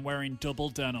beer and wearing double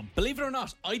denim. Believe it or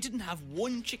not, I didn't have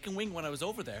one chicken wing when I was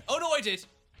over there. Oh, no, I did.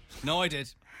 No, I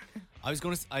did.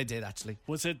 I did, actually.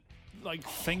 Was it like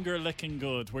finger licking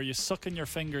good? Were you sucking your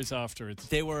fingers afterwards?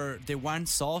 They weren't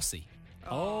saucy.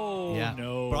 Oh, yeah.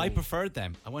 no. But I preferred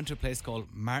them. I went to a place called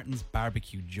Martin's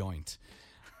Barbecue Joint,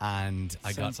 and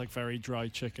I got sounds like very dry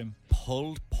chicken.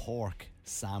 pulled pork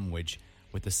sandwich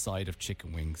with a side of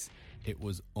chicken wings. It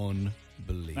was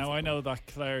unbelievable. Now, I know that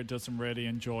Claire doesn't really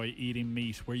enjoy eating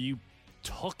meat. Were you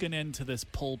tucking into this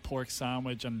pulled pork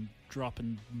sandwich and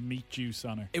dropping meat juice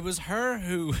on her? It was her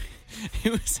who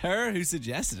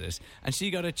suggested it, and she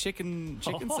got a chicken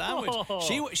sandwich.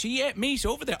 She ate meat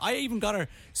over there. I even got her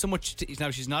so much.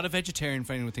 Now, she's not a vegetarian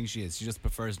for anyone who thinks she is. She just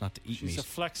prefers not to eat meat. She's a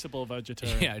flexible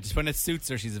vegetarian. Yeah, just when it suits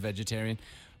her, she's a vegetarian.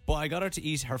 But I got her to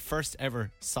eat her first ever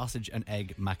sausage and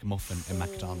egg McMuffin in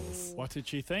McDonald's. What did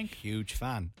she think? Huge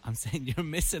fan. I'm saying you're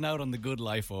missing out on the good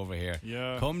life over here.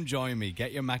 Yeah. Come join me.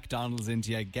 Get your McDonald's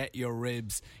into you. Get your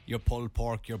ribs, your pulled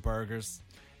pork, your burgers.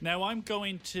 Now, I'm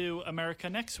going to America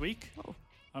next week. Oh.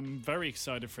 I'm very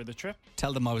excited for the trip.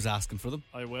 Tell them I was asking for them.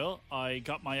 I will. I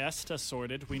got my ESTA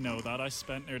sorted. We know that. I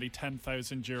spent nearly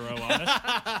 €10,000 on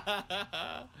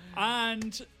it.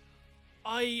 And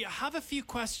I have a few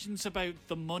questions about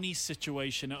the money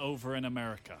situation over in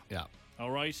America. Yeah.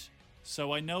 All right.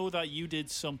 So I know that you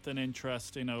did something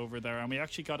interesting over there, and we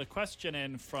actually got a question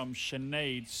in from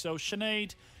Sinead. So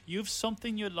Sinead, you've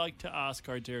something you'd like to ask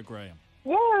our dear Graham.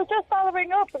 Yeah, I was just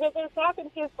following up because I was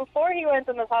talking to you before he went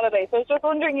on his holiday. So I was just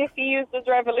wondering if he used his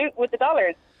Revolut with the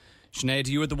dollars. Sinead,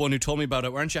 you were the one who told me about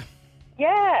it, weren't you?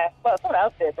 Yeah, well, someone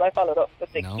else did, but I followed up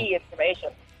with the No. key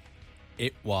information.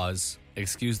 It was,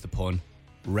 excuse the pun,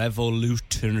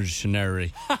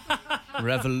 revolutionary.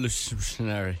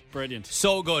 Revolutionary. Brilliant.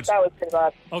 So good. That was pretty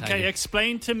bad. Thank Okay, you.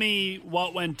 explain to me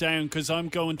what went down, because I'm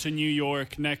going to New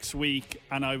York next week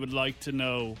and I would like to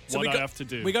know what I have to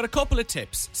do. We got a couple of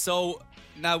tips. So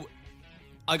now,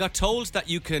 I got told that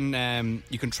you can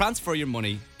transfer your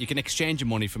money, you can exchange your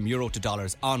money from euro to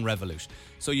dollars on Revolut.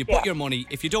 So you put your money,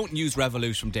 if you don't use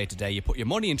Revolut from day to day, you put your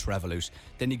money into Revolut,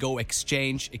 then you go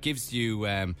exchange. It gives you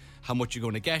how much you're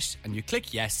going to get, and you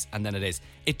click yes, and then it is.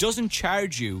 It doesn't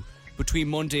charge you between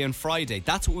Monday and Friday.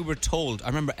 That's what we were told. I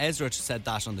remember Ezra said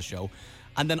that on the show.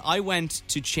 And then I went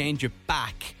to change it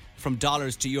back from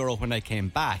dollars to euro when I came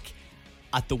back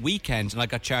at the weekend, and I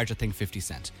got charged, I think, 50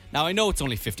 cent. Now, I know it's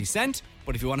only 50 cent,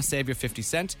 but if you want to save your 50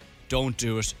 cent, don't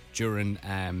do it during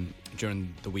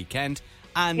the weekend.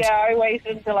 And Yeah, I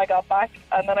waited until I got back,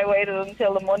 and then I waited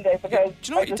until the Monday because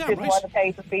Do you know what? I just You're damn didn't right. want to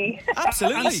pay the fee.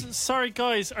 absolutely. Sorry,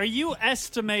 guys, are you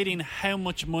estimating how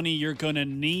much money you're going to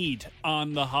need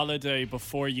on the holiday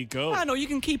before you go? I know you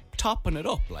can keep topping it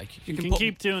up. Like you can put,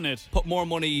 keep doing it put more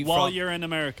money while from, you're in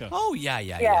America. Oh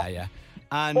yeah.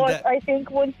 And But I think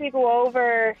once you go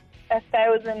over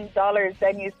 $1,000,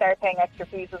 then you start paying extra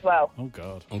fees as well. Oh,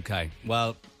 God. okay,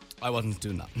 well, I wasn't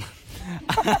doing that.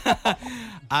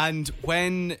 And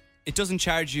when it doesn't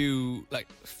charge you, like,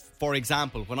 for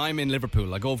example, when I'm in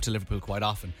Liverpool, I go over to Liverpool quite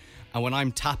often, and when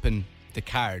I'm tapping the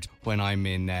card when I'm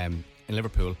in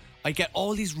Liverpool, I get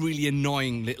all these really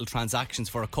annoying little transactions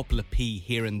for a couple of p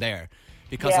here and there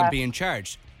because Yeah. I'm being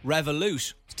charged.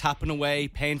 Revolut, tapping away,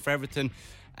 paying for everything,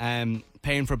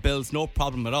 paying for bills, no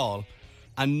problem at all.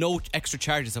 And no extra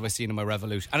charges have I seen in my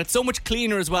Revolut. And it's so much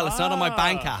cleaner as well. It's not on my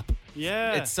bank app.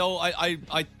 Yeah. It's so, I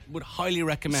would highly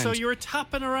recommend. So you're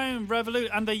tapping around Revolut,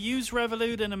 and they use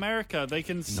Revolut in America. They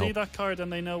can see Nope. that card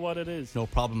and they know what it is. No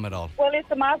problem at all. Well,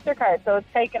 it's a MasterCard, so it's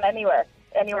taken anywhere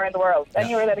in the world.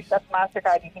 Anywhere that accepts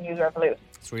MasterCard, you can use Revolut.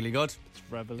 It's really good. It's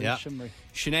revolutionary.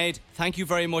 Sinead, thank you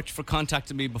very much for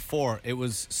contacting me before. It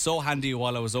was so handy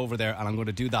while I was over there, and I'm going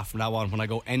to do that from now on when I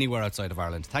go anywhere outside of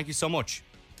Ireland. Thank you so much.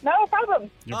 No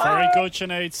problem. You're very good,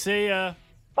 Sinead. See ya.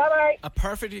 Bye-bye. A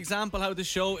perfect example how the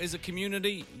show is a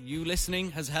community. You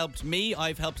listening has helped me.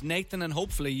 I've helped Nathan, and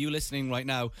hopefully you listening right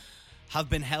now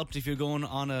have been helped if you're going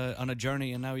on a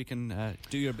journey, and now you can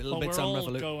do your little Well, bits we're on all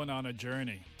Revolut. going on a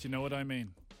journey. Do you know what I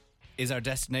mean? Is our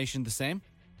destination the same?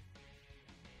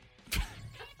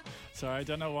 Sorry, I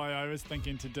don't know why I was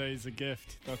thinking today's a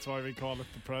gift. That's why we call it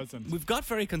the present. We've got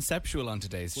very conceptual on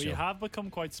today's We show. have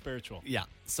become quite spiritual. Yeah,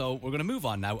 so we're going to move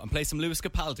on now and play some Lewis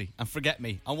Capaldi and Forget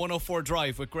Me on 104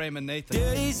 Drive with Graham and Nathan.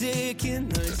 You're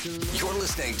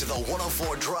listening to the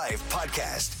 104 Drive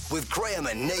podcast with Graham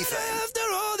and Nathan.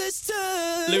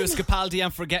 Lewis Capaldi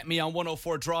and Forget Me on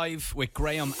 104 Drive with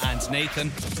Graham and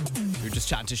Nathan. We were just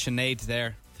chatting to Sinead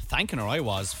there, thanking her I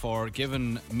was for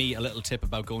giving me a little tip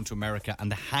about going to America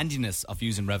and the handiness of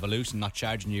using Revolut and not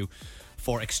charging you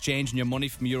for exchanging your money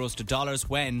from euros to dollars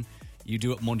when you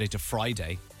do it Monday to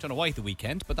Friday. Don't know why the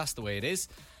weekend, but that's the way it is.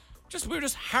 We're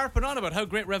just harping on about how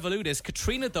great Revolut is.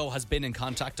 Katrina, though, has been in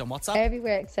contact on WhatsApp.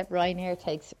 Everywhere except Ryanair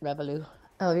takes Revolut.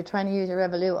 Oh, if you're trying to use your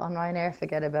Revolut on Ryanair,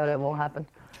 forget about it. It won't happen.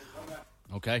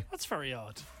 Okay. That's very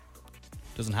odd.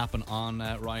 Doesn't happen on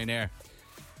Ryanair.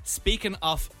 Speaking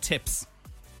of tips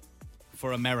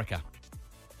for America,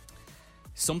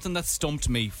 something that stumped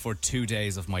me for 2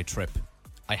 days of my trip.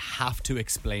 I have to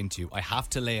explain to you. I have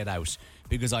to lay it out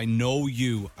because I know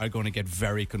you are going to get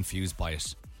very confused by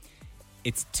it.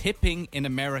 It's tipping in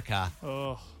America,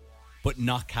 but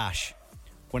not cash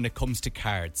when it comes to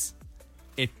cards.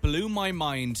 It blew my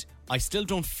mind. I still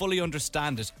don't fully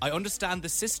understand it. I understand the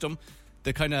system,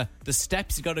 the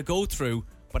steps you got to go through,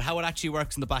 but how it actually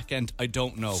works in the back end, I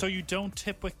don't know. So you don't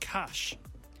tip with cash?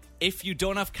 If you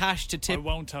don't have cash to tip, I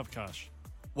won't have cash.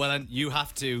 Well, then you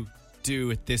have to do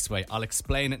it this way. I'll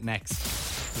explain it next.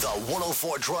 The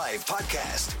 104 Drive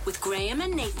podcast with Graham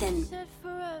and Nathan. Said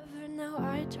forever, now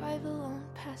I drive alone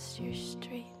past your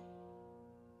street.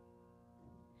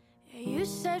 You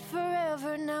said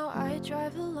forever, now I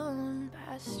drive alone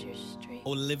past your street.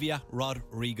 Olivia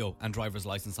Rodrigo and driver's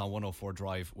license on 104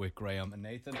 Drive with Graham and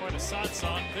Nathan. Quite a sad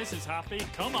song. This is happy.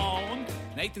 Come on.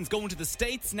 Nathan's going to the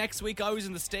States next week. I was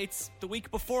in the States the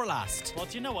week before last. Well,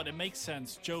 do you know what? It makes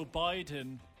sense. Joe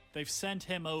Biden, they've sent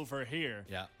him over here.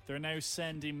 Yeah. They're now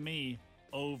sending me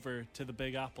over to the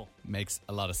Big Apple. Makes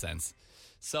a lot of sense.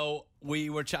 So we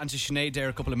were chatting to Sinead there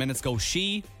a couple of minutes ago.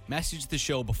 She messaged the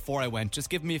show before I went, just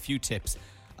give me a few tips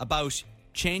about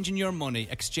changing your money,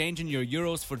 exchanging your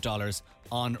euros for dollars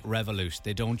on Revolut.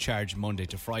 They don't charge Monday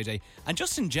to Friday. And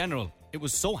just in general, it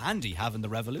was so handy having the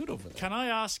Revolut over there. Can I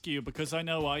ask you, because I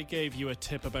know I gave you a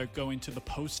tip about going to the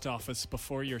post office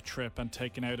before your trip and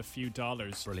taking out a few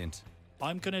dollars. Brilliant.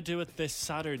 I'm going to do it this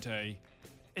Saturday.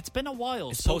 It's been a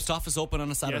while. Is post office open on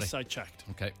a Saturday? Yes, I checked.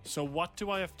 Okay. So what do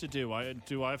I have to do?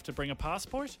 Do I have to bring a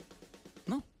passport?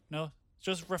 No.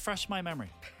 Just refresh my memory.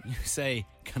 You say,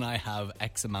 can I have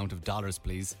X amount of dollars,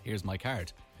 please? Here's my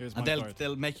card. Here's my card.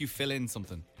 They'll make you fill in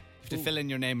something. You have to fill in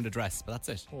your name and address, but that's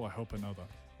it. Oh, I hope I know that.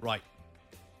 Right.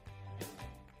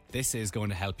 This is going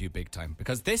to help you big time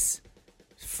because this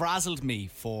frazzled me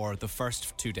for the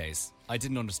first 2 days. I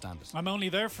didn't understand it. I'm only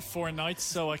there for 4 nights,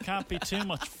 so I can't be too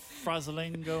much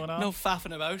frazzling going on. No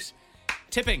faffing about.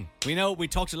 Tipping. We know we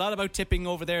talked a lot about tipping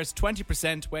over there. It's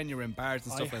 20% when you're in bars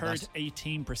and stuff like that. I heard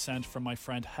 18% from my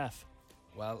friend Hef.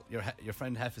 Well, your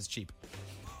friend Hef is cheap.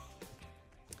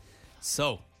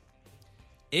 So,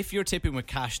 if you're tipping with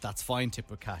cash, that's fine, tip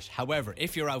with cash. However,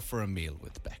 if you're out for a meal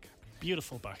with Becca.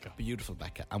 Beautiful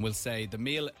Becca. And we'll say the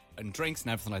meal and drinks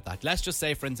and everything like that. Let's just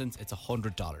say, for instance, it's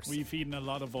 $100. We've eaten a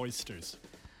lot of oysters.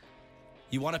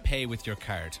 You want to pay with your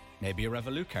card, maybe a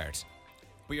Revolut card.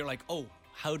 But you're like, oh,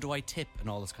 how do I tip and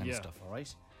all this kind of stuff, all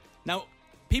right? Now,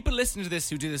 people listening to this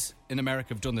who do this in America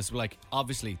have done this. We're like,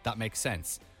 obviously, that makes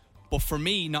sense. But for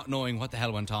me, not knowing what the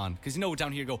hell went on, because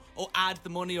down here you go, oh, add the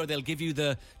money, or they'll give you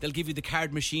the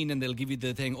card machine and they'll give you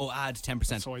the thing, oh, add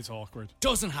 10%. It's always awkward.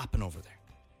 Doesn't happen over there.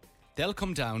 They'll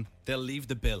come down, they'll leave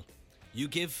the bill. You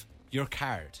give your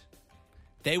card.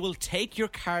 They will take your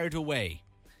card away.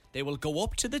 They will go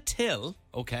up to the till,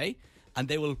 okay, and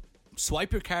they will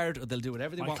swipe your card, or they'll do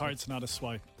whatever they want. My card's not a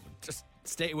swipe. Just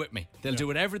stay with me. They'll do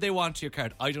whatever they want to your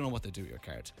card. I don't know what they do with your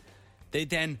card. They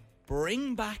then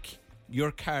bring back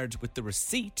your card with the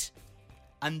receipt,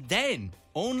 and then,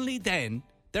 only then,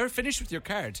 they're finished with your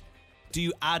card. Do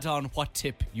you add on what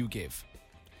tip you give?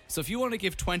 So if you want to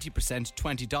give 20%,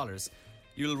 $20,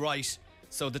 you'll write,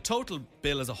 so the total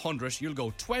bill is 100, you'll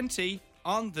go 20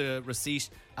 on the receipt,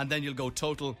 and then you'll go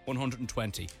total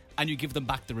 120, and you give them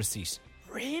back the receipt.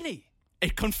 Really?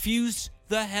 It confused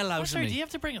the hell out of me. Do you have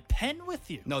to bring a pen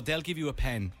with you? No, they'll give you a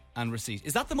pen and receipt.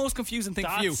 Is that the most confusing thing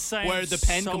for you? Sounds where the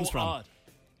pen so comes from? Odd.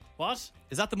 What?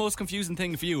 Is that the most confusing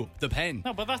thing for you? The pen?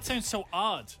 No, but that sounds so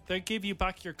odd. They give you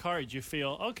back your card. You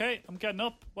feel, okay, I'm getting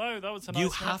up. Wow, that was a nice You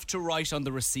one. have to write on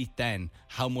the receipt then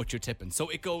how much you're tipping. So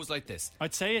it goes like this.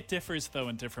 I'd say it differs, though,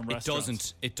 in different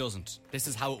restaurants. It doesn't. This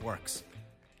is how it works.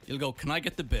 You'll go, can I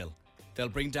get the bill? They'll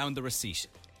bring down the receipt.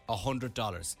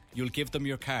 $100. You'll give them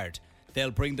your card.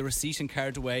 They'll bring the receipt and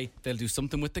card away. They'll do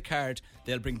something with the card.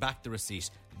 They'll bring back the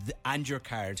receipt and your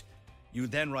card. You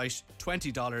then write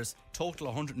 $20, total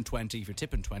 120 if you're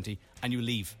tipping 20, and you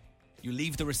leave. You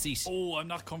leave the receipt. Oh, I'm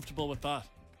not comfortable with that.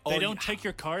 They don't take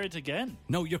your card again.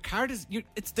 No, your card is.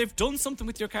 They've done something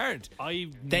with your card.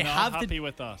 I'm not happy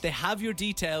with that. They have your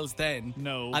details then.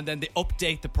 No. And then they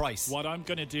update the price. What I'm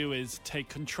going to do is take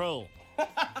control.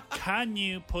 Can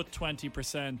you put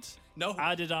 20%? No.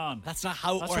 Add it on. That's not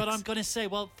how it works. That's what I'm going to say.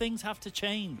 Well, things have to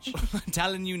change. I'm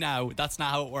telling you now, that's not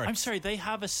how it works. I'm sorry, they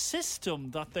have a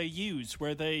system that they use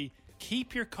where they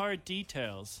keep your card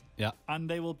details. Yeah. And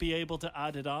they will be able to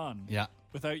add it on. Yeah.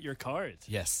 Without your card.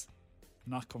 Yes.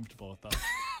 I'm not comfortable with that.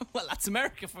 Well, that's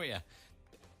America for you.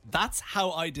 That's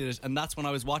how I did it, and that's when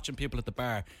I was watching people at the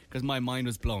bar because my mind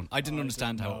was blown. I didn't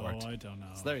understand how it worked. I don't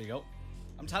know. So there you go.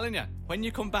 I'm telling you, when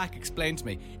you come back, explain to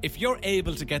me. If you're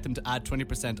able to get them to add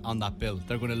 20% on that bill,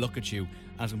 they're going to look at you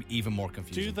and it's going to be even more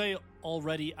confusing. Do they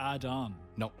already add on?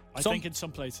 No. I think in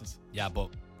some places. Yeah, but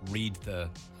read the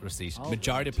receipt. Oh,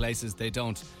 Majority of places, they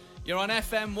don't. You're on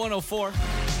FM 104.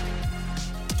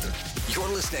 You're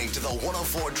listening to the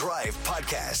 104 Drive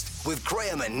podcast with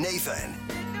Graham and Nathan.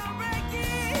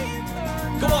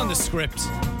 Go on the script.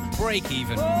 Break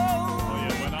even. Oh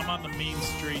yeah, when I'm on the mean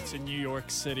streets in New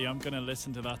York City, I'm going to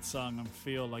listen to that song and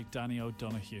feel like Danny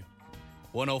O'Donoghue.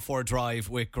 104 Drive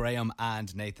with Graham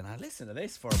and Nathan. Now listen to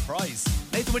this for a prize.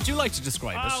 Nathan, would you like to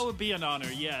describe it? That would be an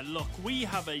honour, yeah. Look, we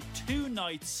have a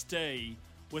 2-night stay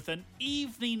with an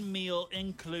evening meal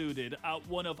included at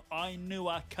one of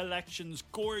Ainua Collection's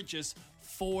gorgeous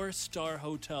 4-star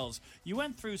hotels. You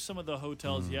went through some of the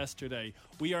hotels yesterday.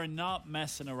 We are not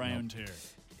messing around here.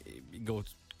 You can go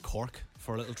to Cork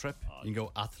for a little trip. You can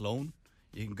go Athlone.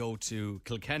 You can go to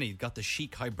Kilkenny. You've got the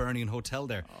chic Hibernian Hotel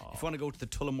there. If you want to go to the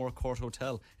Tullamore Court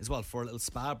Hotel as well for a little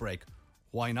spa break,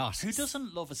 why not? Who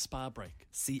doesn't love a spa break?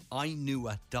 See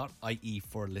inua.ie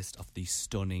for a list of these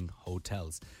stunning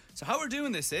hotels. So how we're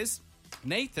doing this is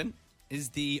Nathan is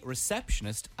the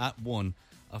receptionist at one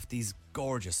of these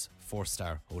gorgeous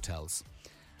 4-star hotels.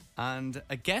 And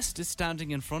a guest is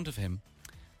standing in front of him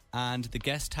and the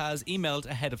guest has emailed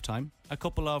ahead of time a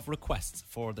couple of requests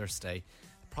for their stay.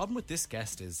 The problem with this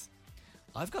guest is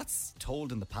I've got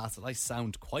told in the past that I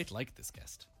sound quite like this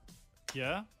guest.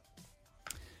 Yeah?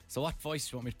 So what voice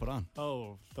do you want me to put on?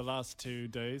 Oh, the last 2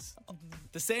 days.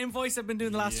 The same voice I've been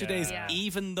doing the last 2 days, Yeah.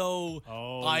 even though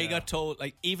I got told,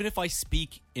 like, even if I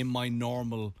speak in my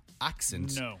normal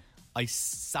accent, No. I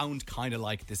sound kind of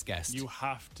like this guest. You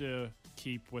have to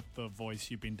keep with the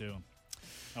voice you've been doing.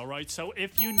 All right, so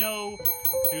if you know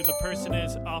who the person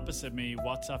is opposite me,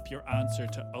 WhatsApp your answer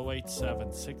to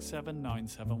 087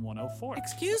 6797 104.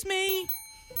 Excuse me.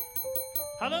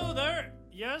 Hello there.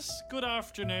 Yes, good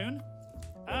afternoon.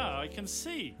 I can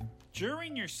see.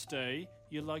 During your stay,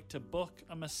 you like to book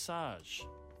a massage.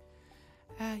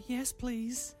 Yes,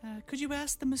 please. Could you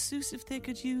ask the masseuse if they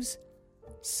could use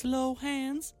slow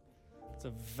hands? It's a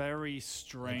very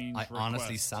strange I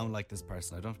honestly request. sound like this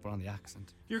person. I don't have to put on the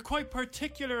accent. You're quite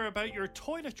particular about your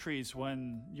toiletries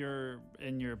when you're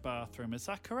in your bathroom. Is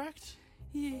that correct?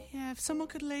 Yeah, if someone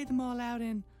could lay them all out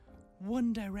in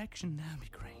one direction, that'd be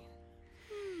great.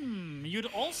 You'd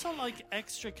also like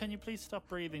extra... Can you please stop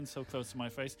breathing so close to my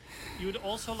face? You would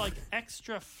also like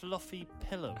extra fluffy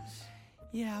pillows.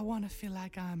 Yeah, I want to feel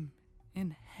like I'm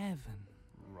in heaven.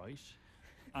 Right.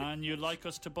 And you'd like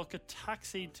us to book a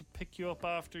taxi to pick you up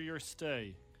after your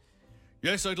stay.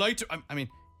 Yes, I'd like to.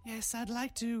 Yes, I'd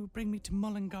like to bring me to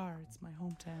Mullingar. It's my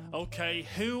hometown. Okay,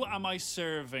 who am I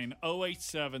serving?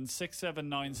 087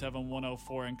 6797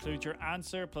 104. Include your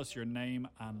answer plus your name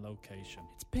and location.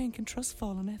 It's Pink and Trustful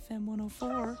on FM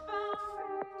 104.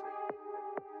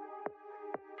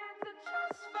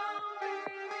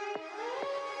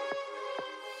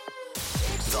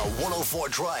 The 104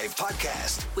 Drive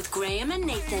Podcast. With Graham and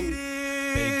Nathan.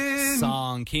 Big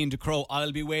song, Keen to Crow.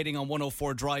 I'll be waiting on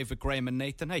 104 Drive with Graham and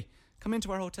Nathan. Hey, come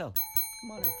into our hotel.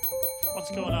 Come on in.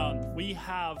 What's going on? We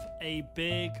have a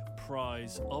big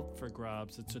prize up for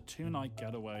grabs. It's a 2-night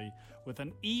getaway with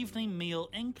an evening meal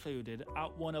included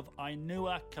at one of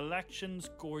Ainua Collection's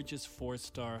gorgeous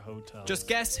 4-star hotels. Just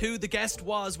guess who the guest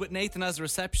was with Nathan as a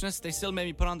receptionist. They still made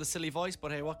me put on the silly voice,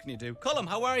 but hey, what can you do? Cullum,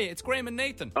 how are you? It's Graham and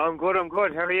Nathan. I'm good.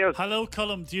 How are you? Hello,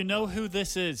 Cullum. Do you know who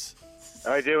this is?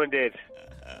 I do indeed.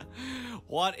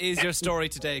 What is your story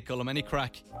today, Cullum? Any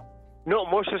crack?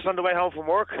 Not much, just on the way home from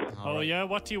work. Oh, yeah?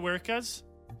 What do you work as?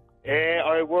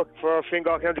 I work for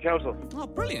Fingal County Council. Oh,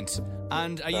 brilliant.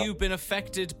 And are you been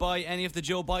affected by any of the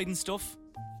Joe Biden stuff?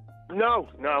 No.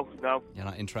 You're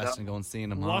not interested in going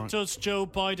seeing him, What does Joe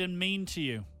Biden mean to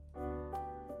you?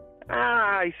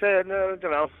 He said, no, I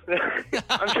don't know.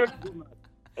 I'm sure.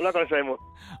 I'm not going to say more.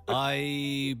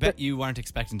 I bet you weren't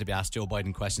expecting to be asked Joe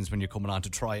Biden questions when you're coming on to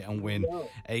try and win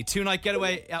a 2-night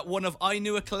getaway at one of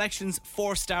Ainua Collection's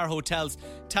 4-star hotels.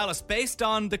 Tell us, based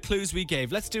on the clues we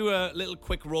gave, let's do a little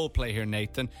quick role play here,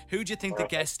 Nathan. Who do you think the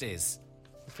guest is?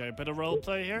 Okay, a bit of role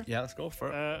play here. Yeah, let's go for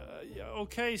it.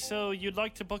 Okay, so you'd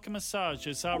like to book a massage,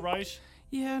 is that right?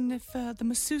 Yeah, and if the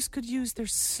masseuse could use their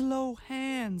slow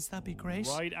hands, that'd be great.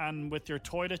 Right, and with your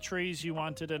toiletries, you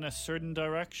want it in a certain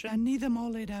direction? I need them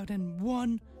all laid out in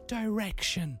one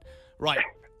direction. Right.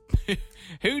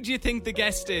 Who do you think the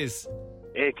guest is?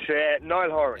 It's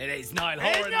Niall Horan. It is Niall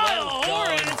Hey, Horan. Niall Well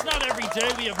Horan! done. It's not every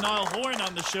day we have Niall Horan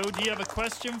on the show. Do you have a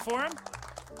question for him?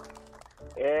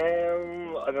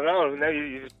 I don't know. Now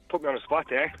you just put me on the spot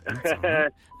there.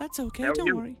 That's okay, How are don't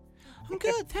you? worry. I'm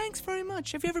good, thanks very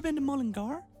much. Have you ever been to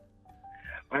Mullingar?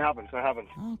 I haven't.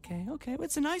 Okay. Well,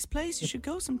 it's a nice place. You should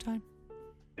go sometime.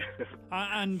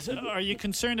 And are you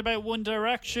concerned about One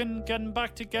Direction getting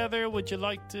back together? Would you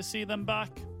like to see them back?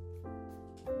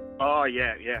 Oh,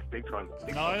 yeah, big time.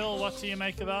 Niall, what do you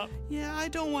make of that? Yeah, I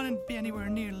don't want to be anywhere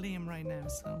near Liam right now,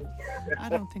 so I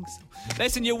don't think so.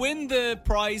 Listen, you win the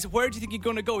prize. Where do you think you're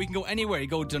going to go? You can go anywhere. You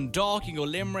go Dundalk, you can go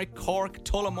Limerick, Cork,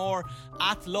 Tullamore,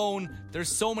 Athlone. There's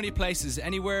so many places.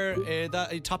 Anywhere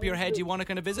that top of your head you want to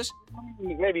kind of visit?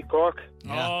 Maybe Cork.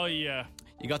 Yeah. Oh, yeah.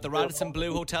 You got the Radisson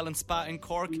Blue Hotel and Spa in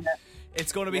Cork.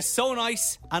 It's going to be so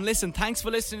nice. And listen, thanks for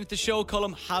listening to the show,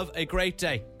 Cullum. Have a great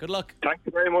day. Good luck. Thank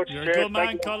you very much. You're a good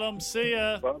man, Cullum. See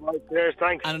ya. Bye-bye. Cheers,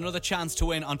 thanks. And another chance to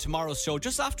win on tomorrow's show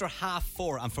just after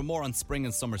 4:30. And for more on spring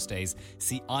and summer stays,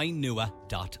 see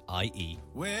inua.ie.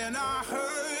 When I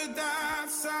heard that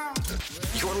sound.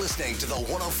 You're listening to the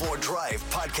 104 Drive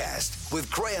Podcast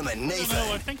with Graham and Nathan.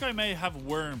 I think I may have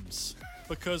worms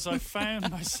because I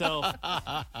found myself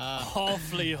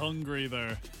awfully hungry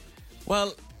there.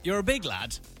 Well, you're a big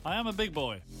lad. I am a big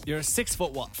boy. You're 6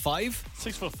 foot what? 5?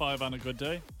 6'5" on a good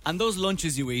day. And those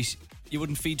lunches you eat, you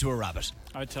wouldn't feed to a rabbit.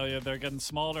 I tell you, they're getting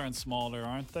smaller and smaller,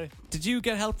 aren't they? Did you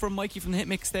get help from Mikey from the Hit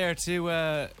Mix there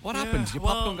to what happened? Your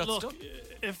popcorn got stuck?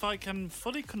 if I can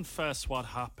fully confess what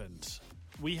happened,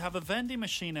 we have a vending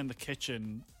machine in the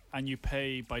kitchen and you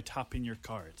pay by tapping your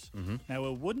card. Now,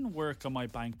 it wouldn't work on my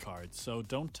bank card, so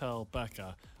don't tell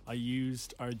Becca. I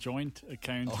used our joint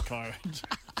account card.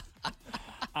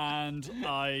 And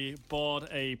I bought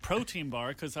a protein bar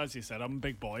because, as you said, I'm a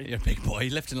big boy. You're a big boy,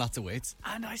 lifting lots of weights.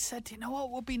 And I said, you know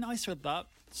what would be nice with that?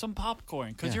 Some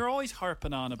popcorn, because you're always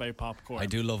harping on about popcorn. I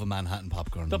do love a Manhattan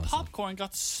popcorn. The myself. popcorn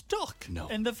got stuck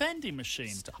in the vending machine.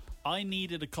 Stop. I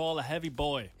needed to call a heavy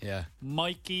boy. Yeah.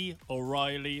 Mikey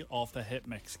O'Reilly off the hit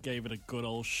mix gave it a good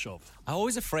old shove. I'm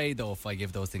always afraid, though, if I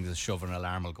give those things a shove, an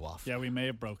alarm will go off. Yeah, we may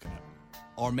have broken it.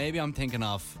 Or maybe I'm thinking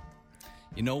of,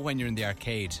 you know, when you're in the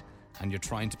arcade and you're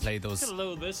trying to play those...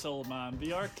 Hello, this old man.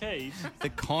 The arcade. the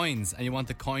coins, and you want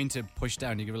the coin to push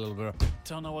down. You give it a little bit of...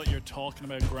 Don't know what you're talking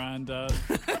about, Grandad.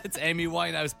 It's Amy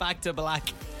Winehouse, Back to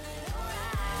Black.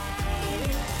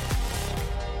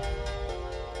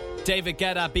 David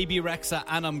Guetta, BB Rexa,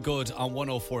 and I'm Good on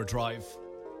 104 Drive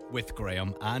with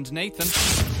Graham and Nathan.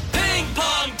 Ping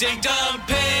pong ding dong,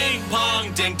 ping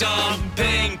pong ding dong,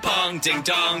 ping pong ding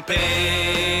dong,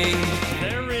 ping.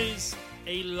 There is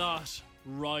a lot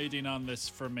riding on this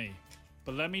for me,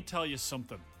 but let me tell you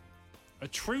something. A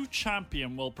true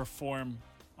champion will perform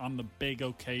on the big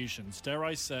occasions. Dare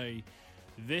I say,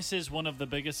 this is one of the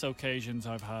biggest occasions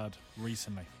I've had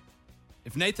recently.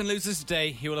 If Nathan loses today,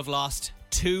 he will have lost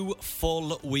 2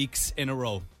 full weeks in a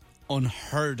row.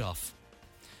 Unheard of.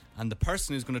 And the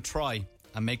person who's going to try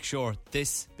and make sure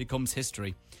this becomes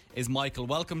history is Michael.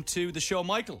 Welcome to the show,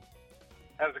 Michael.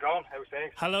 How's it going? How's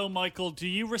things? Hello, Michael. Do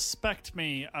you respect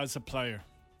me as a player?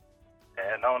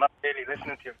 No, not really.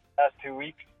 Listening to you for the last 2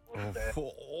 weeks.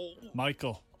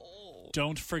 Michael,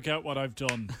 don't forget what I've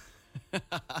done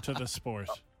to the sport.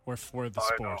 Or for the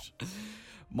sport.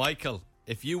 Michael,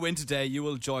 if you win today, you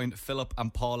will join Philip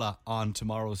and Paula on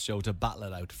tomorrow's show to battle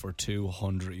it out for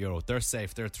 €200. They're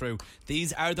safe. They're through.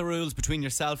 These are the rules between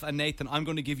yourself and Nathan. I'm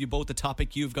going to give you both a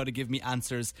topic. You've got to give me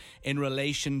answers in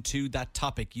relation to that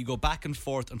topic. You go back and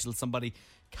forth until somebody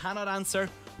cannot answer,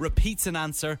 repeats an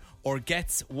answer, or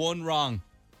gets one wrong.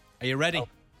 Are you ready? Oh.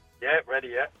 Yeah, ready,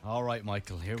 yeah. All right,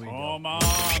 Michael, here we go. Come on,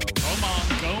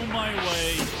 go my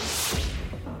way.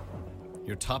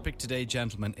 Your topic today,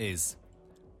 gentlemen, is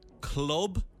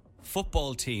club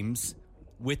football teams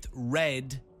with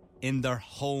red in their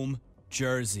home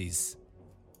jerseys.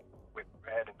 With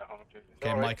red in the home jerseys. Okay,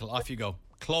 All right. Michael, off you go.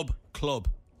 Club.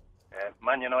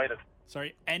 Man United.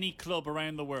 Sorry, any club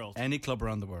around the world. Any club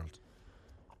around the world.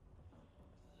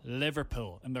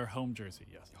 Liverpool in their home jersey,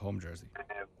 yes. Home jersey.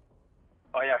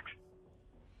 Ajax.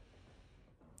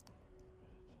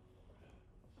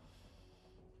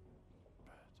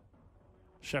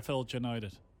 Sheffield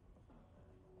United.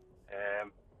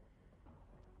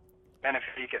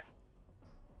 Benfica.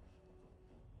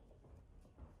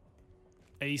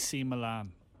 AC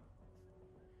Milan.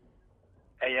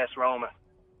 AS Roma.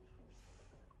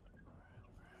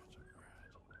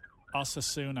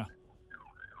 Osasuna.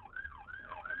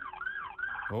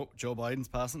 Oh, Joe Biden's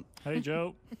passing. Hey,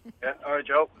 Joe. Yeah, all right,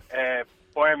 Joe.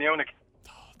 Bayern Munich.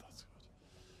 Oh, that's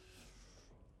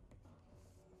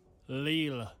good.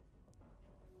 Lille.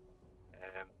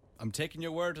 I'm taking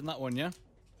your word on that one, yeah?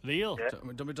 Lille? Yeah.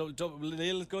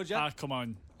 Lille is good, yeah? Come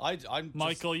on. I'm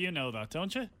Michael, you know that,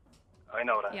 don't you? I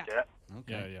know that, yeah.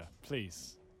 Okay. Yeah,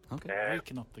 please. Okay.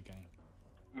 Breaking up the game.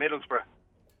 Middlesbrough.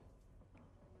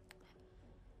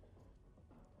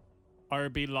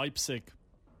 RB Leipzig.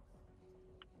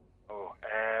 Oh,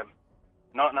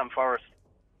 Nottingham Forest.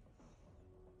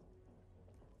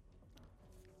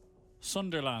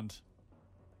 Sunderland.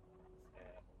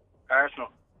 Arsenal.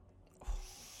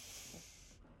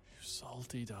 You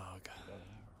salty dog.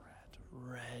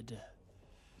 Red.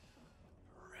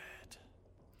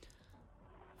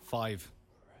 5.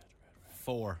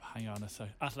 4. Hang on a sec.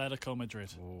 Atletico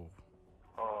Madrid.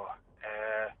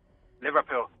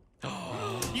 Liverpool.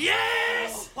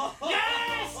 Yes!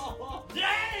 Yes!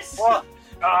 Yes! What?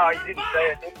 Oh, you didn't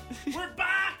say it. We're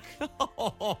back!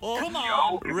 Come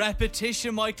on.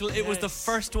 Repetition, Michael. It was the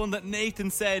first one that Nathan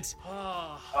said.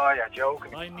 Oh, yeah,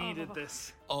 joking. I needed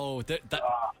this. Oh,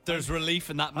 there's relief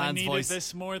in that I man's needed voice.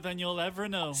 this more than you'll ever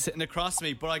know. Sitting across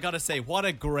me, but I gotta say, what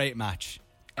a great match.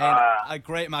 A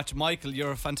great match. Michael,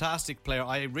 you're a fantastic player.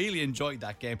 I really enjoyed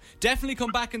that game. Definitely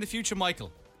come back in the future,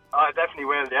 Michael. I definitely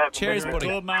will, yeah. Cheers, buddy.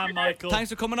 Good man, Michael.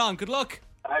 Thanks for coming on. Good luck.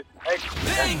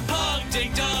 Ping pong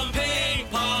ding dong, ping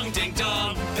pong ding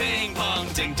dong, ping pong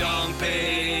ding dong,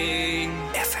 ping.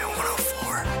 FM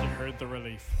 104. You heard the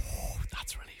relief. Oh,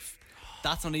 that's relief.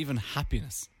 That's not even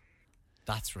happiness.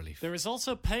 That's relief. There is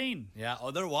also pain. Yeah,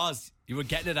 there was. You were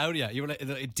getting it out of you. You were like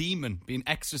a demon being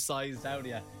exercised out of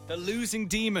you. The losing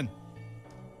demon.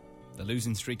 The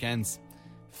losing streak ends.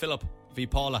 Philip v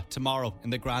Paula tomorrow in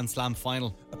the Grand Slam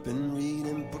final. I've been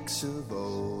reading books of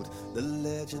old, the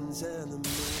legends and the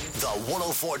myths. The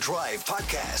 104 Drive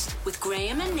Podcast. With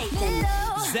Graham and Nathan.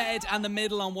 Zed and the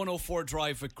Middle on 104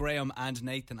 Drive with Graham and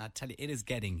Nathan. I tell you, it is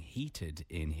getting heated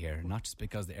in here. Not just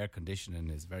because the air conditioning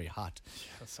is very hot.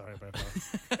 Yeah, sorry about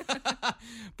that.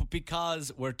 But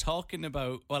because we're talking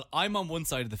about... Well, I'm on one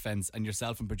side of the fence and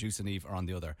yourself and producer Eve are on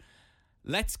the other.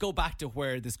 Let's go back to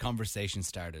where this conversation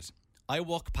started. I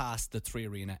walk past the 3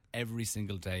 Arena every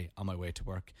single day on my way to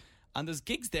work. And there's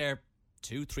gigs there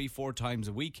 2, 3, 4 times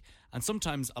a week. And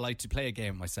sometimes I like to play a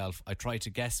game myself. I try to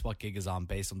guess what gig is on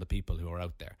based on the people who are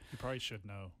out there. You probably should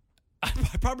know.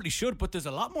 I probably should, but there's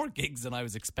a lot more gigs than I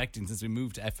was expecting since we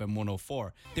moved to FM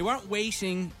 104. They weren't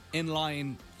waiting in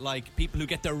line like people who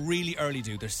get there really early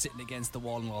do. They're sitting against the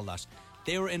wall and all that.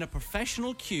 They were in a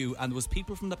professional queue and there was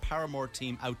people from the Paramore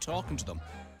team out talking to them.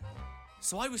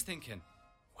 So I was thinking...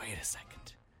 Wait a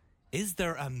second. Is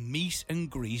there a meet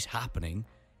and greet happening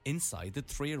inside the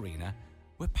 3 Arena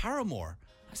with Paramore?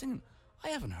 I was thinking, I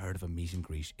haven't heard of a meet and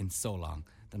greet in so long.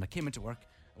 Then I came into work,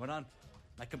 I went on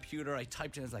my computer, I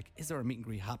typed in, I was like, is there a meet and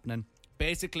greet happening?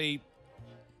 Basically,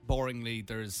 boringly,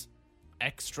 there's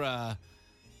extra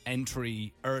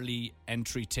early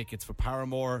entry tickets for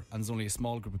Paramore, and there's only a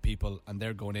small group of people, and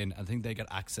they're going in. I think they get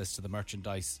access to the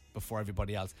merchandise before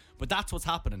everybody else. But that's what's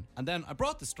happening. And then I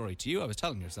brought the story to you. I was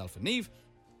telling yourself and Neve,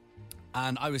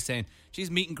 and I was saying, geez,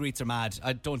 meet and greets are mad.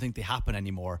 I don't think they happen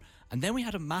anymore. And then we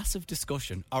had a massive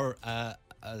discussion, or a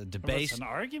debate. It was an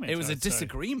argument. It was a I'd say.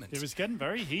 disagreement. It was getting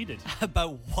very heated.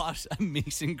 About what a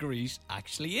meet and greet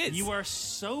actually is. You are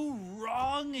so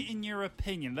wrong in your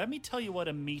opinion. Let me tell you what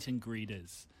a meet and greet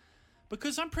is.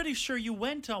 Because I'm pretty sure you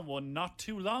went on one not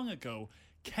too long ago.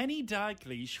 Kenny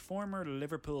Dalglish, former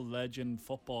Liverpool legend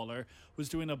footballer, was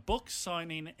doing a book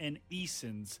signing in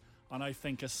Eason's on, I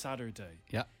think, a Saturday.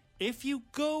 Yeah. If you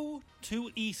go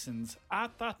to Eason's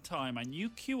at that time and you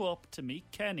queue up to meet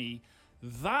Kenny,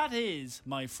 that is,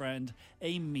 my friend,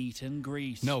 a meet and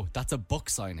greet. No, that's a book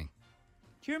signing.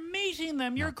 You're meeting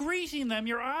them, you're greeting them,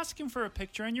 you're asking for a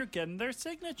picture and you're getting their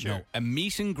signature. No, a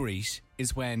meet and greet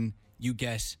is when you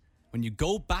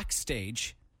go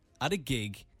backstage at a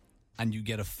gig and you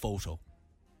get a photo.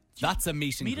 That's a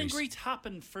meet and greet. Meet and greets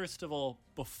happen, first of all,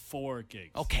 before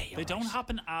gigs. Okay, They don't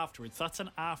happen afterwards. That's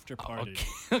an after party.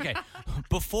 Okay.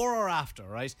 Before or after,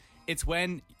 right? It's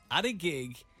when, at a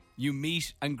gig, you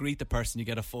meet and greet the person, you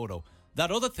get a photo.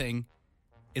 That other thing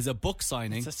is a book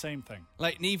signing. It's the same thing.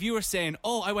 Like, Neve, you were saying,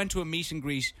 I went to a meet and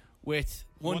greet with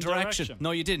One Direction.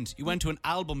 No, you didn't. You went to an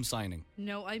album signing.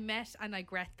 No, I met and I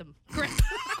gret them.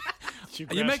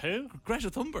 You met who? Greta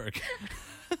Thunberg.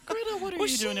 Greta, what are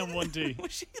you doing in 1D?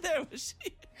 Was she there? Was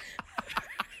she?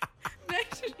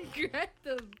 Met and gret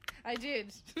them. I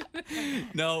did.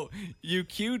 No, you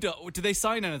queued up. Did they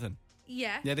sign anything?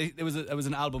 Yeah. Yeah, it was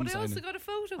an album But I signing. also got a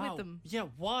photo with them. Yeah,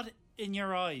 what in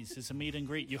your eyes is a meet and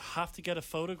greet? You have to get a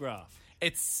photograph.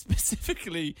 It's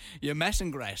specifically you met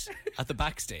and greet at the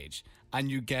backstage and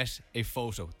you get a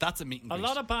photo. That's a meet and greet. A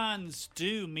lot of bands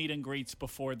do meet and greets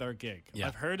before their gig. Yeah.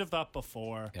 I've heard of that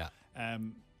before. Yeah.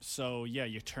 So, yeah,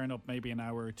 you turn up maybe an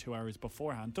hour or 2 hours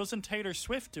beforehand. Doesn't Taylor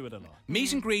Swift do it a lot?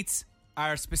 Meet and greets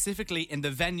are specifically in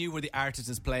the venue where the artist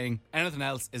is playing. Anything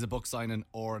else is a book signing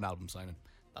or an album signing.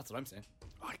 That's what I'm saying.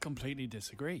 I completely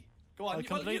disagree. Go on.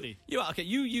 Completely.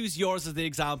 You use yours as the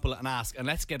example and ask, and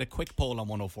let's get a quick poll on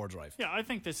 104 Drive. Yeah, I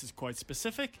think this is quite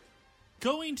specific.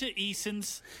 Going to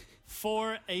Eason's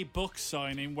for a book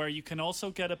signing where you can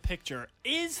also get a picture,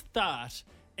 is that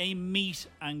a meet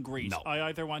and greet? No. I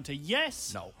either want a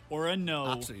yes or a no.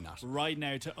 Absolutely not. Right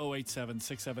now to 087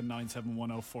 6797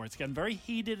 104. It's getting very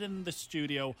heated in the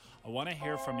studio. I want to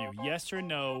hear from you. Yes or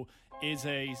no, is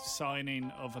a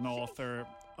signing of an author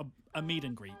a meet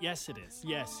and greet? Yes, it is.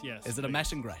 Yes. Is it a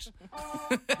meet and greet?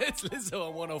 It's Lizzo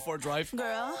on 104 Drive.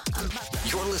 Girl,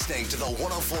 You're listening to the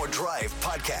 104 Drive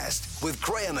Podcast with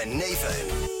Graham and Nathan.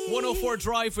 104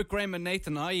 Drive with Graham and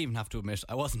Nathan. I even have to admit,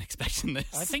 I wasn't expecting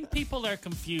this. I think people are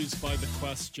confused by the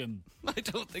question. I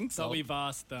don't think so. That we've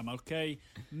asked them, okay?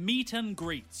 Meet and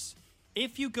greets.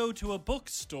 If you go to a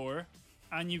bookstore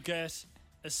and you get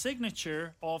a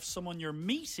signature of someone you're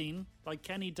meeting, like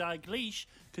Kenny Dalglish,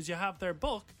 because you have their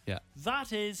book,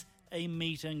 that is a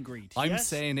meet and greet. I'm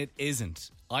saying it isn't.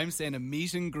 I'm saying a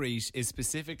meet and greet is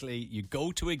specifically you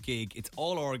go to a gig, it's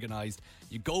all organised,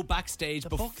 you go backstage. The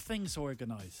book thing's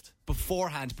organised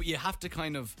beforehand, but you have to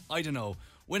kind of, I don't know,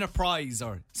 win a prize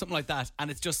or something like that, and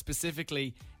it's just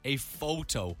specifically a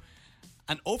photo.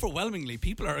 And overwhelmingly,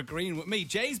 people are agreeing with me.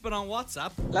 Jay's been on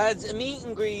WhatsApp. Lads, a meet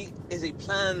and greet is a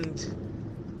planned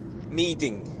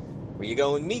meeting where you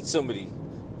go and meet somebody.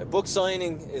 A book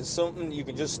signing is something you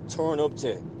can just turn up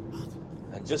to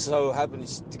and just so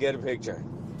happens to get a picture.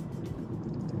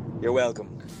 You're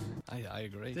welcome. I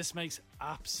agree. This makes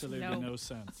absolutely no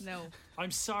sense. No.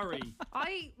 I'm sorry.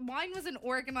 Mine was an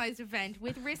organised event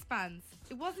with wristbands.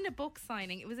 It wasn't a book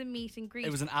signing. It was a meet and greet.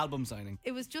 It was an album signing.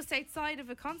 It was just outside of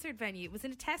a concert venue. It was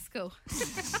in a Tesco.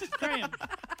 Graham,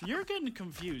 you're getting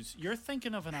confused. You're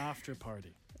thinking of an after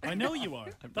party. I know you are.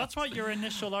 That's what your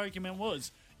initial argument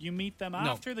was. You meet them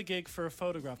after the gig for a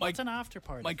photograph. That's an after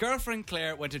party. My girlfriend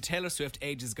Claire went to Taylor Swift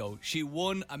ages ago. She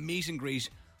won a meet and greet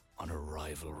on a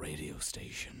rival radio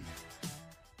station.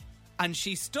 And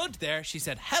she stood there, she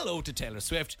said hello to Taylor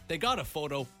Swift, they got a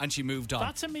photo, and she moved on.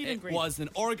 That's a meet and greet. It was an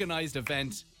organised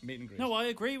event. Meet and greet. No, I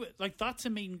agree with, that's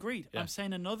a meet and greet. Yeah. I'm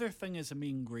saying another thing is a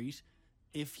meet and greet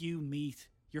if you meet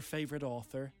your favourite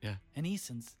author in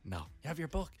Eason's. No. You have your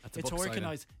book. That's a it's book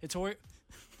organised.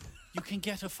 You can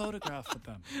get a photograph with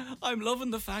them. I'm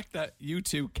loving the fact that you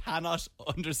two cannot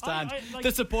understand I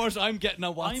the support I'm getting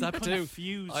on WhatsApp I'm too.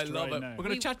 confused I love right it. now. We're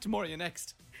going to chat tomorrow you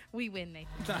next. We win, Nick.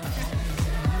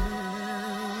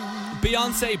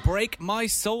 Beyonce, Break My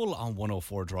Soul on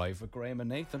 104 Drive with Graham and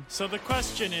Nathan. So the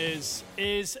question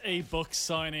is a book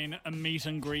signing a meet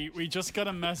and greet? We just got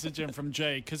a message in from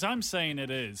Jay, because I'm saying it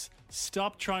is.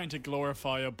 Stop trying to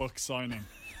glorify a book signing.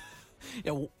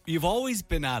 Yeah, you've always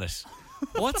been at it.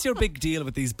 What's your big deal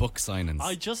with these book signings?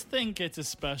 I just think it's a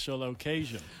special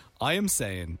occasion. I am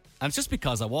saying, and it's just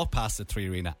because I walked past the 3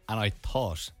 Arena and I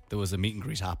thought there was a meet and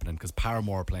greet happening because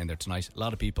Paramore are playing there tonight. A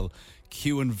lot of people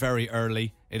queuing very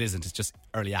early. It isn't, it's just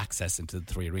early access into the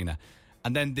 3 Arena.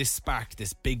 And then this sparked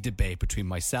this big debate between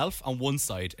myself on one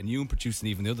side and you and producing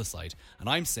even the other side. And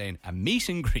I'm saying a meet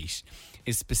and greet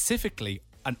is specifically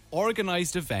an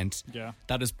organised event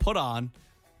that is put on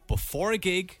before a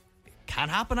gig. Can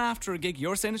happen after a gig.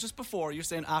 You're saying it's just before. You're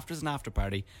saying after is an after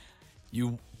party.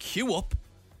 You queue up,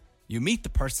 you meet the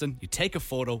person, you take a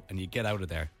photo, and you get out of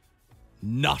there.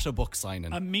 Not a book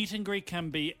signing. A meet and greet can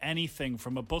be anything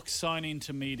from a book signing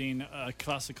to meeting a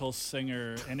classical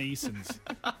singer in Eason's.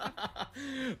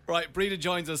 Right, Breda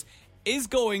joins us. Is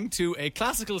going to a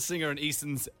classical singer in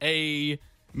Eason's a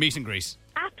meet and greet?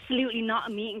 Absolutely not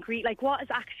a meet and greet. Like, what is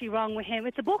actually wrong with him?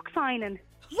 It's a book signing.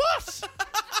 What?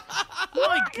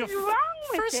 What is wrong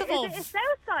with First it? of all, is it a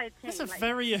Southside thing? That's a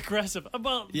very aggressive.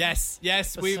 Well, yes.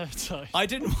 I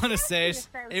didn't want to say it.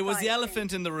 It was the Southside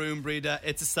elephant in the room, Breda.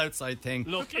 It's a Southside thing.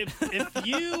 Look, if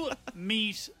you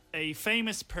meet a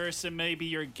famous person, maybe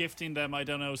you're gifting them, I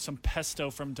don't know, some pesto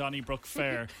from Donnybrook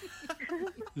Fair.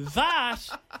 That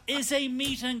is a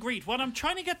meet and greet. What I'm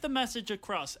trying to get the message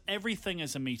across, everything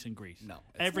is a meet and greet. No.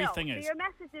 Everything no, is. So your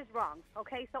message is wrong,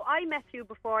 okay? So I met you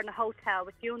before in a hotel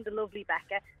with you and the lovely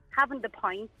Becca, having the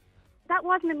pint. That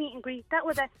wasn't a meet and greet. That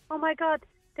was a, oh my God,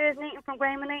 there's Nathan from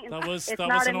Graham and Nathan. That was It's an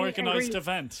not a meet and organised greet.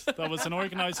 event. That was an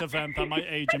organised event that my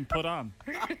agent put on.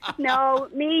 No,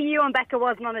 me, you and Becca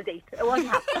wasn't on a date. It wasn't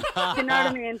happening. Do you know what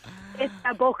I mean? It's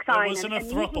a book signing. wasn't a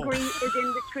meet and throuple. greet is in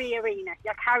the 3 Arena.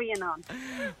 You're carrying on.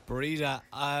 Breda,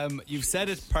 you've said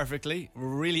it perfectly,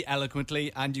 really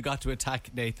eloquently, and you got to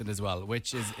attack Nathan as well,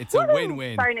 which is, it's a Woohoo!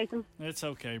 win-win. Sorry, Nathan. It's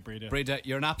okay, Breda. Breda,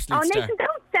 you're an absolute Oh, star. Nathan,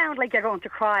 don't sound like you're going to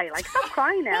cry. Like, stop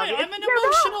crying now. Hey, I'm an You're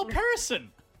emotional wrong.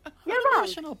 person. You're I'm an wrong.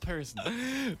 emotional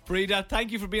person. Breda,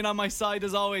 thank you for being on my side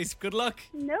as always. Good luck.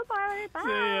 No, bye.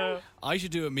 Bye. I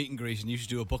should do a meet and greet and you should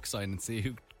do a book sign and see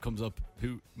who comes up,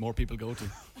 who more people go to. Do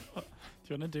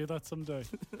you want to do that someday?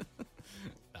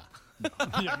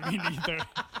 Yeah, me neither.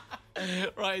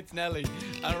 Right, it's Nelly.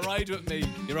 And ride with me.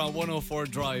 You're on 104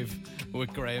 Drive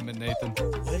with Graham and Nathan.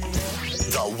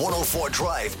 The 104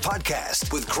 Drive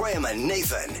podcast with Graham and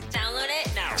Nathan. Download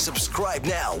it now. Subscribe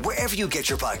now wherever you get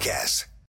your podcasts.